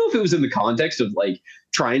 Like, I don't know if it was in the context of, like,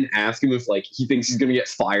 trying to ask him if, like, he thinks he's going to get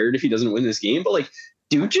fired if he doesn't win this game. But, like,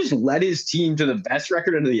 dude just led his team to the best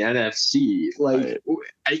record in the NFC. Like,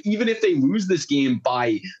 even if they lose this game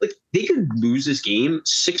they could lose this game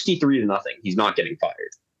 63-0. He's not getting fired.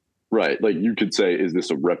 Right. Like you could say, is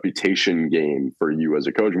this a reputation game for you as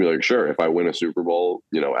a coach? And be like, sure, if I win a Super Bowl,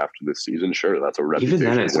 after this season, sure, that's a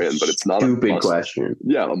reputation win, but it's not a stupid question.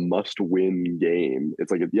 Yeah, a must-win game. It's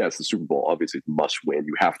like, it's the Super Bowl. Obviously, it's must win.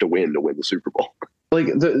 You have to win the Super Bowl. Like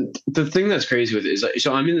the thing that's crazy with it is,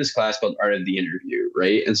 so I'm in this class called Art of the Interview,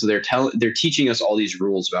 right? And so they're teaching us all these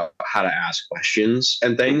rules about how to ask questions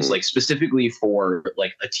and things, like specifically for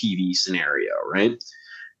like a TV scenario, right?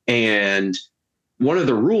 And one of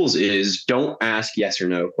the rules is don't ask yes or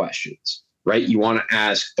no questions, right? You want to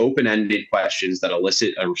ask open-ended questions that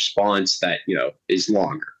elicit a response that, is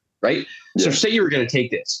longer, right? Yeah. So say you were going to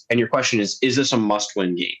take this and your question is this a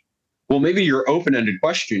must-win game? Well, maybe your open-ended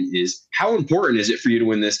question is, how important is it for you to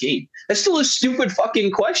win this game? That's still a stupid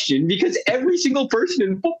fucking question because every single person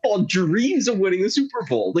in football dreams of winning the Super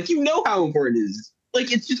Bowl. Like, you know how important it is.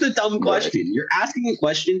 Like, it's just a dumb question. Right. You're asking a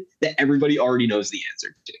question that everybody already knows the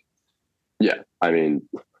answer to. Yeah, I mean,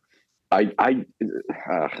 I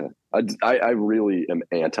really am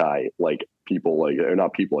anti like people like, or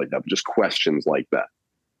not people like that, but just questions like that.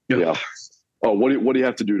 Yeah. Oh, what do you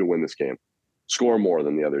have to do to win this game? Score more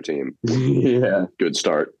than the other team. Yeah. Good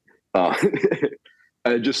start. I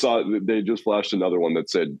just saw they just flashed another one that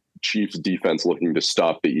said Chiefs defense looking to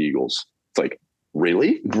stop the Eagles. It's like,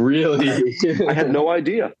 really? I had no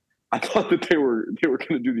idea. I thought that they were going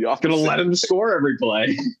to do the opposite. Going to let them score every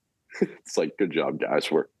play. It's like, good job, guys.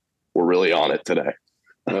 We're really on it today.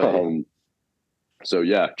 Right. So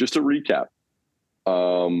yeah, just to recap,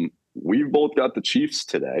 we've both got the Chiefs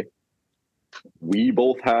today. We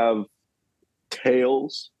both have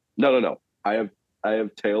tails. No. I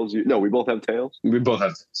have tails. No, we both have tails. We both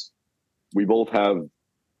have tails. We both have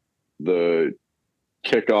the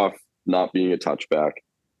kickoff not being a touchback.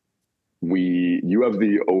 You have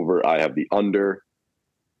the over, I have the under,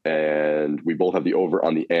 and we both have the over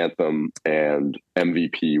on the anthem, and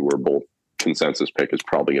MVP, we're both consensus pick is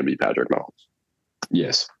probably going to be Patrick Mahomes.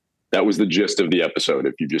 Yes. That was the gist of the episode.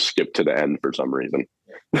 If you just skipped to the end for some reason.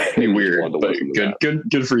 Weird, but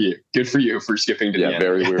good for you. Good for you for skipping to the end. Yeah,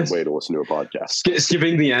 very weird way to listen to a podcast.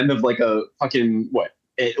 Skipping the end of like a fucking,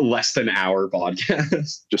 less than hour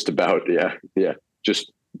podcast. Just about, yeah.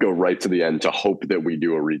 Just go right to the end to hope that we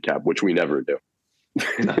do a recap, which we never do.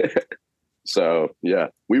 No. So, yeah,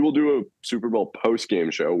 we will do a Super Bowl post-game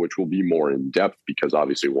show, which will be more in depth because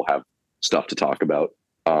obviously we'll have stuff to talk about.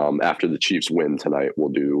 After the Chiefs win tonight,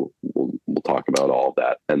 we'll talk about all of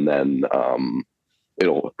that. And then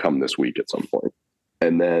it'll come this week at some point.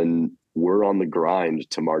 And then we're on the grind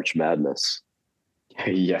to March Madness.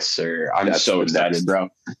 Yes, sir. I'm so excited, bro.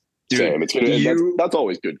 Dude, same. That's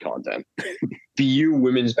always good content. BU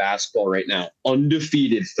women's basketball right now,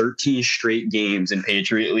 undefeated 13 straight games in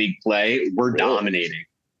Patriot League play. We're dominating.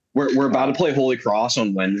 We're about to play Holy Cross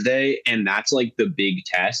on Wednesday, and that's like the big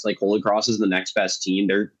test. Like, Holy Cross is the next best team.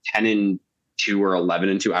 They're 10-2 or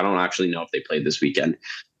 11-2. I don't actually know if they played this weekend.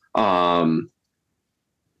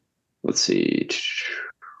 Let's see.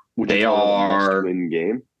 They are in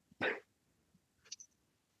game.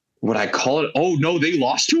 What I call it? Oh no, they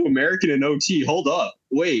lost to American in OT. Hold up,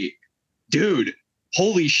 wait, dude,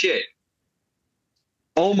 holy shit!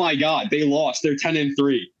 Oh my god, they lost. They're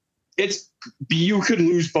 10-3. It's BU could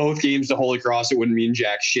lose both games to Holy Cross. It wouldn't mean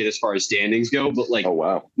jack shit as far as standings go. But like, oh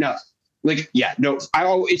wow, no, like yeah, no.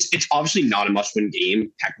 It's obviously not a must-win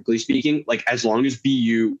game, technically speaking. Like, as long as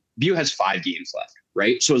BU has 5 games left,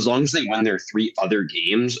 right? So as long as they win their 3 other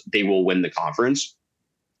games, they will win the conference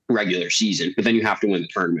regular season. But then you have to win the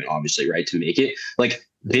tournament, obviously, right, to make it. Like,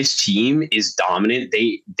 this team is dominant.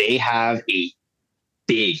 They have a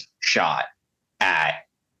big shot at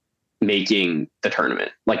making the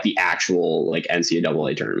tournament, like the actual like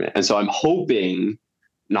NCAA tournament. And so I'm hoping,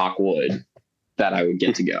 knock wood, that I would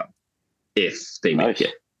get to go if they make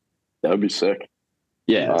it. That would be sick.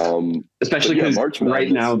 Yeah, especially because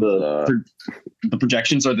right now the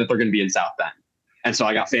projections are that they're going to be in South Bend, and so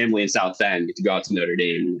I got family in South Bend to go out to Notre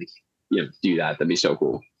Dame and do that. That'd be so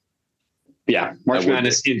cool. But yeah, March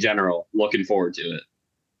Madness in general, looking forward to it.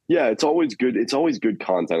 Yeah, it's always good. It's always good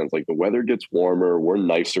content. It's like the weather gets warmer, we're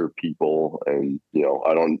nicer people, and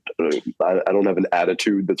I don't have an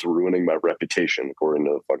attitude that's ruining my reputation, according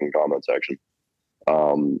to the fucking comment section.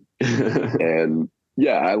 And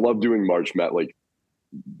yeah, I love doing March Madness. Like,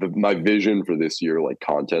 my vision for this year, like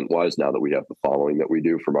content wise, now that we have the following that we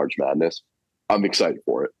do for March Madness, I'm excited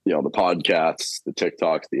for it. The podcasts, the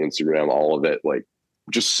TikToks, the Instagram, all of it. Like,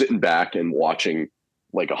 just sitting back and watching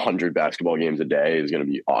like 100 basketball games a day is going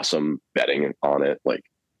to be awesome. Betting on it, like,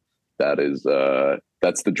 that's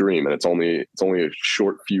the dream, and it's only a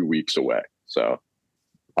short few weeks away. So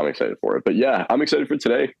I'm excited for it. But yeah, I'm excited for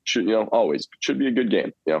today. Always should be a good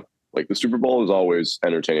game. Like, the Super Bowl is always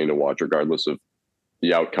entertaining to watch, regardless of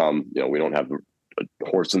the outcome. We don't have a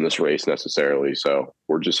horse in this race necessarily, so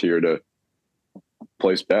we're just here to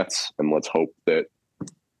place bets, and let's hope that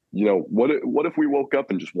what if we woke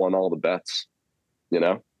up and just won all the bets?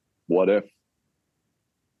 What if?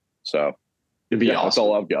 So it'd be awesome. That's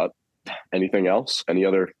all I've got. Anything else? Any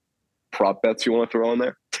other prop bets you want to throw in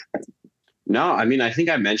there? No, I mean, I think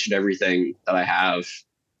I mentioned everything that I have.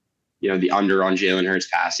 The under on Jalen Hurts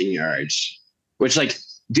passing yards, which, like,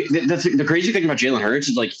 the crazy thing about Jalen Hurts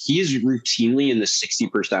is, like, he's routinely in the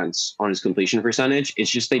 60% on his completion percentage. It's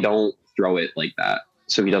just they don't throw it like that,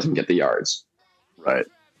 so he doesn't get the yards. Right.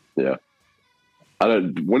 Yeah.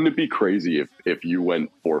 Wouldn't it be crazy if you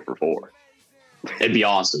went 4 for 4? It'd be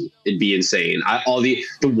awesome. It'd be insane. The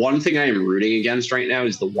one thing I am rooting against right now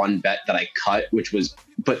is the one bet that I cut,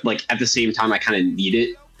 but like at the same time I kind of need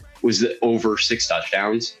it, was the over 6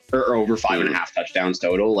 touchdowns or over 5.5 touchdowns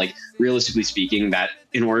total. Like realistically speaking, that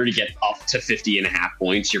in order to get up to 50.5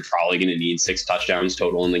 points, you're probably going to need 6 touchdowns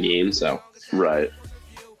total in the game. So right.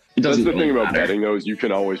 That's the thing about betting, though, is you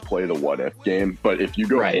can always play the what if game. But if you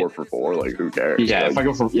go 4 for 4, like who cares? Yeah, like, if I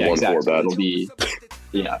go for 4 bets, it'll be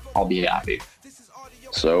I'll be happy.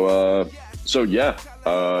 So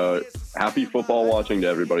happy football watching to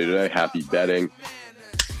everybody today. Happy betting.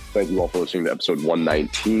 Thank you all for listening to episode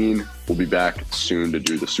 119. We'll be back soon to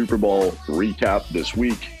do the Super Bowl recap this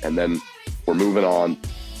week, and then we're moving on.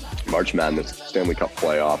 March Madness, Stanley Cup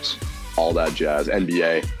playoffs, all that jazz,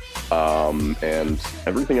 NBA, and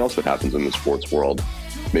everything else that happens in the sports world.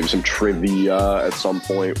 Maybe some trivia at some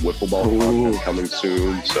point. Wiffle ball content coming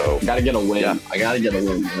soon. So gotta get a win. Yeah. I gotta get a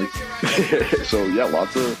win. So yeah,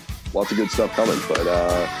 lots of good stuff coming. But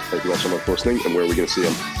thank you all so much for listening. And where are we gonna see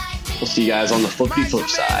them? We'll see you guys on the flippy flip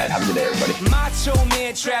side. Have a good day, everybody. Macho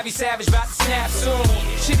man, Travis Savage, about to snap soon.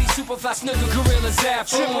 Shitty superfly snooker, gorilla zap.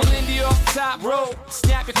 Triple India off the top rope.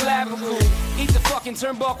 Snap your clavicle. Eat the fucking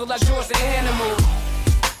turnbuckle like George the Animal.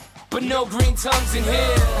 But no green tongues in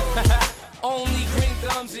here. Only green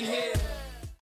thumbs in here.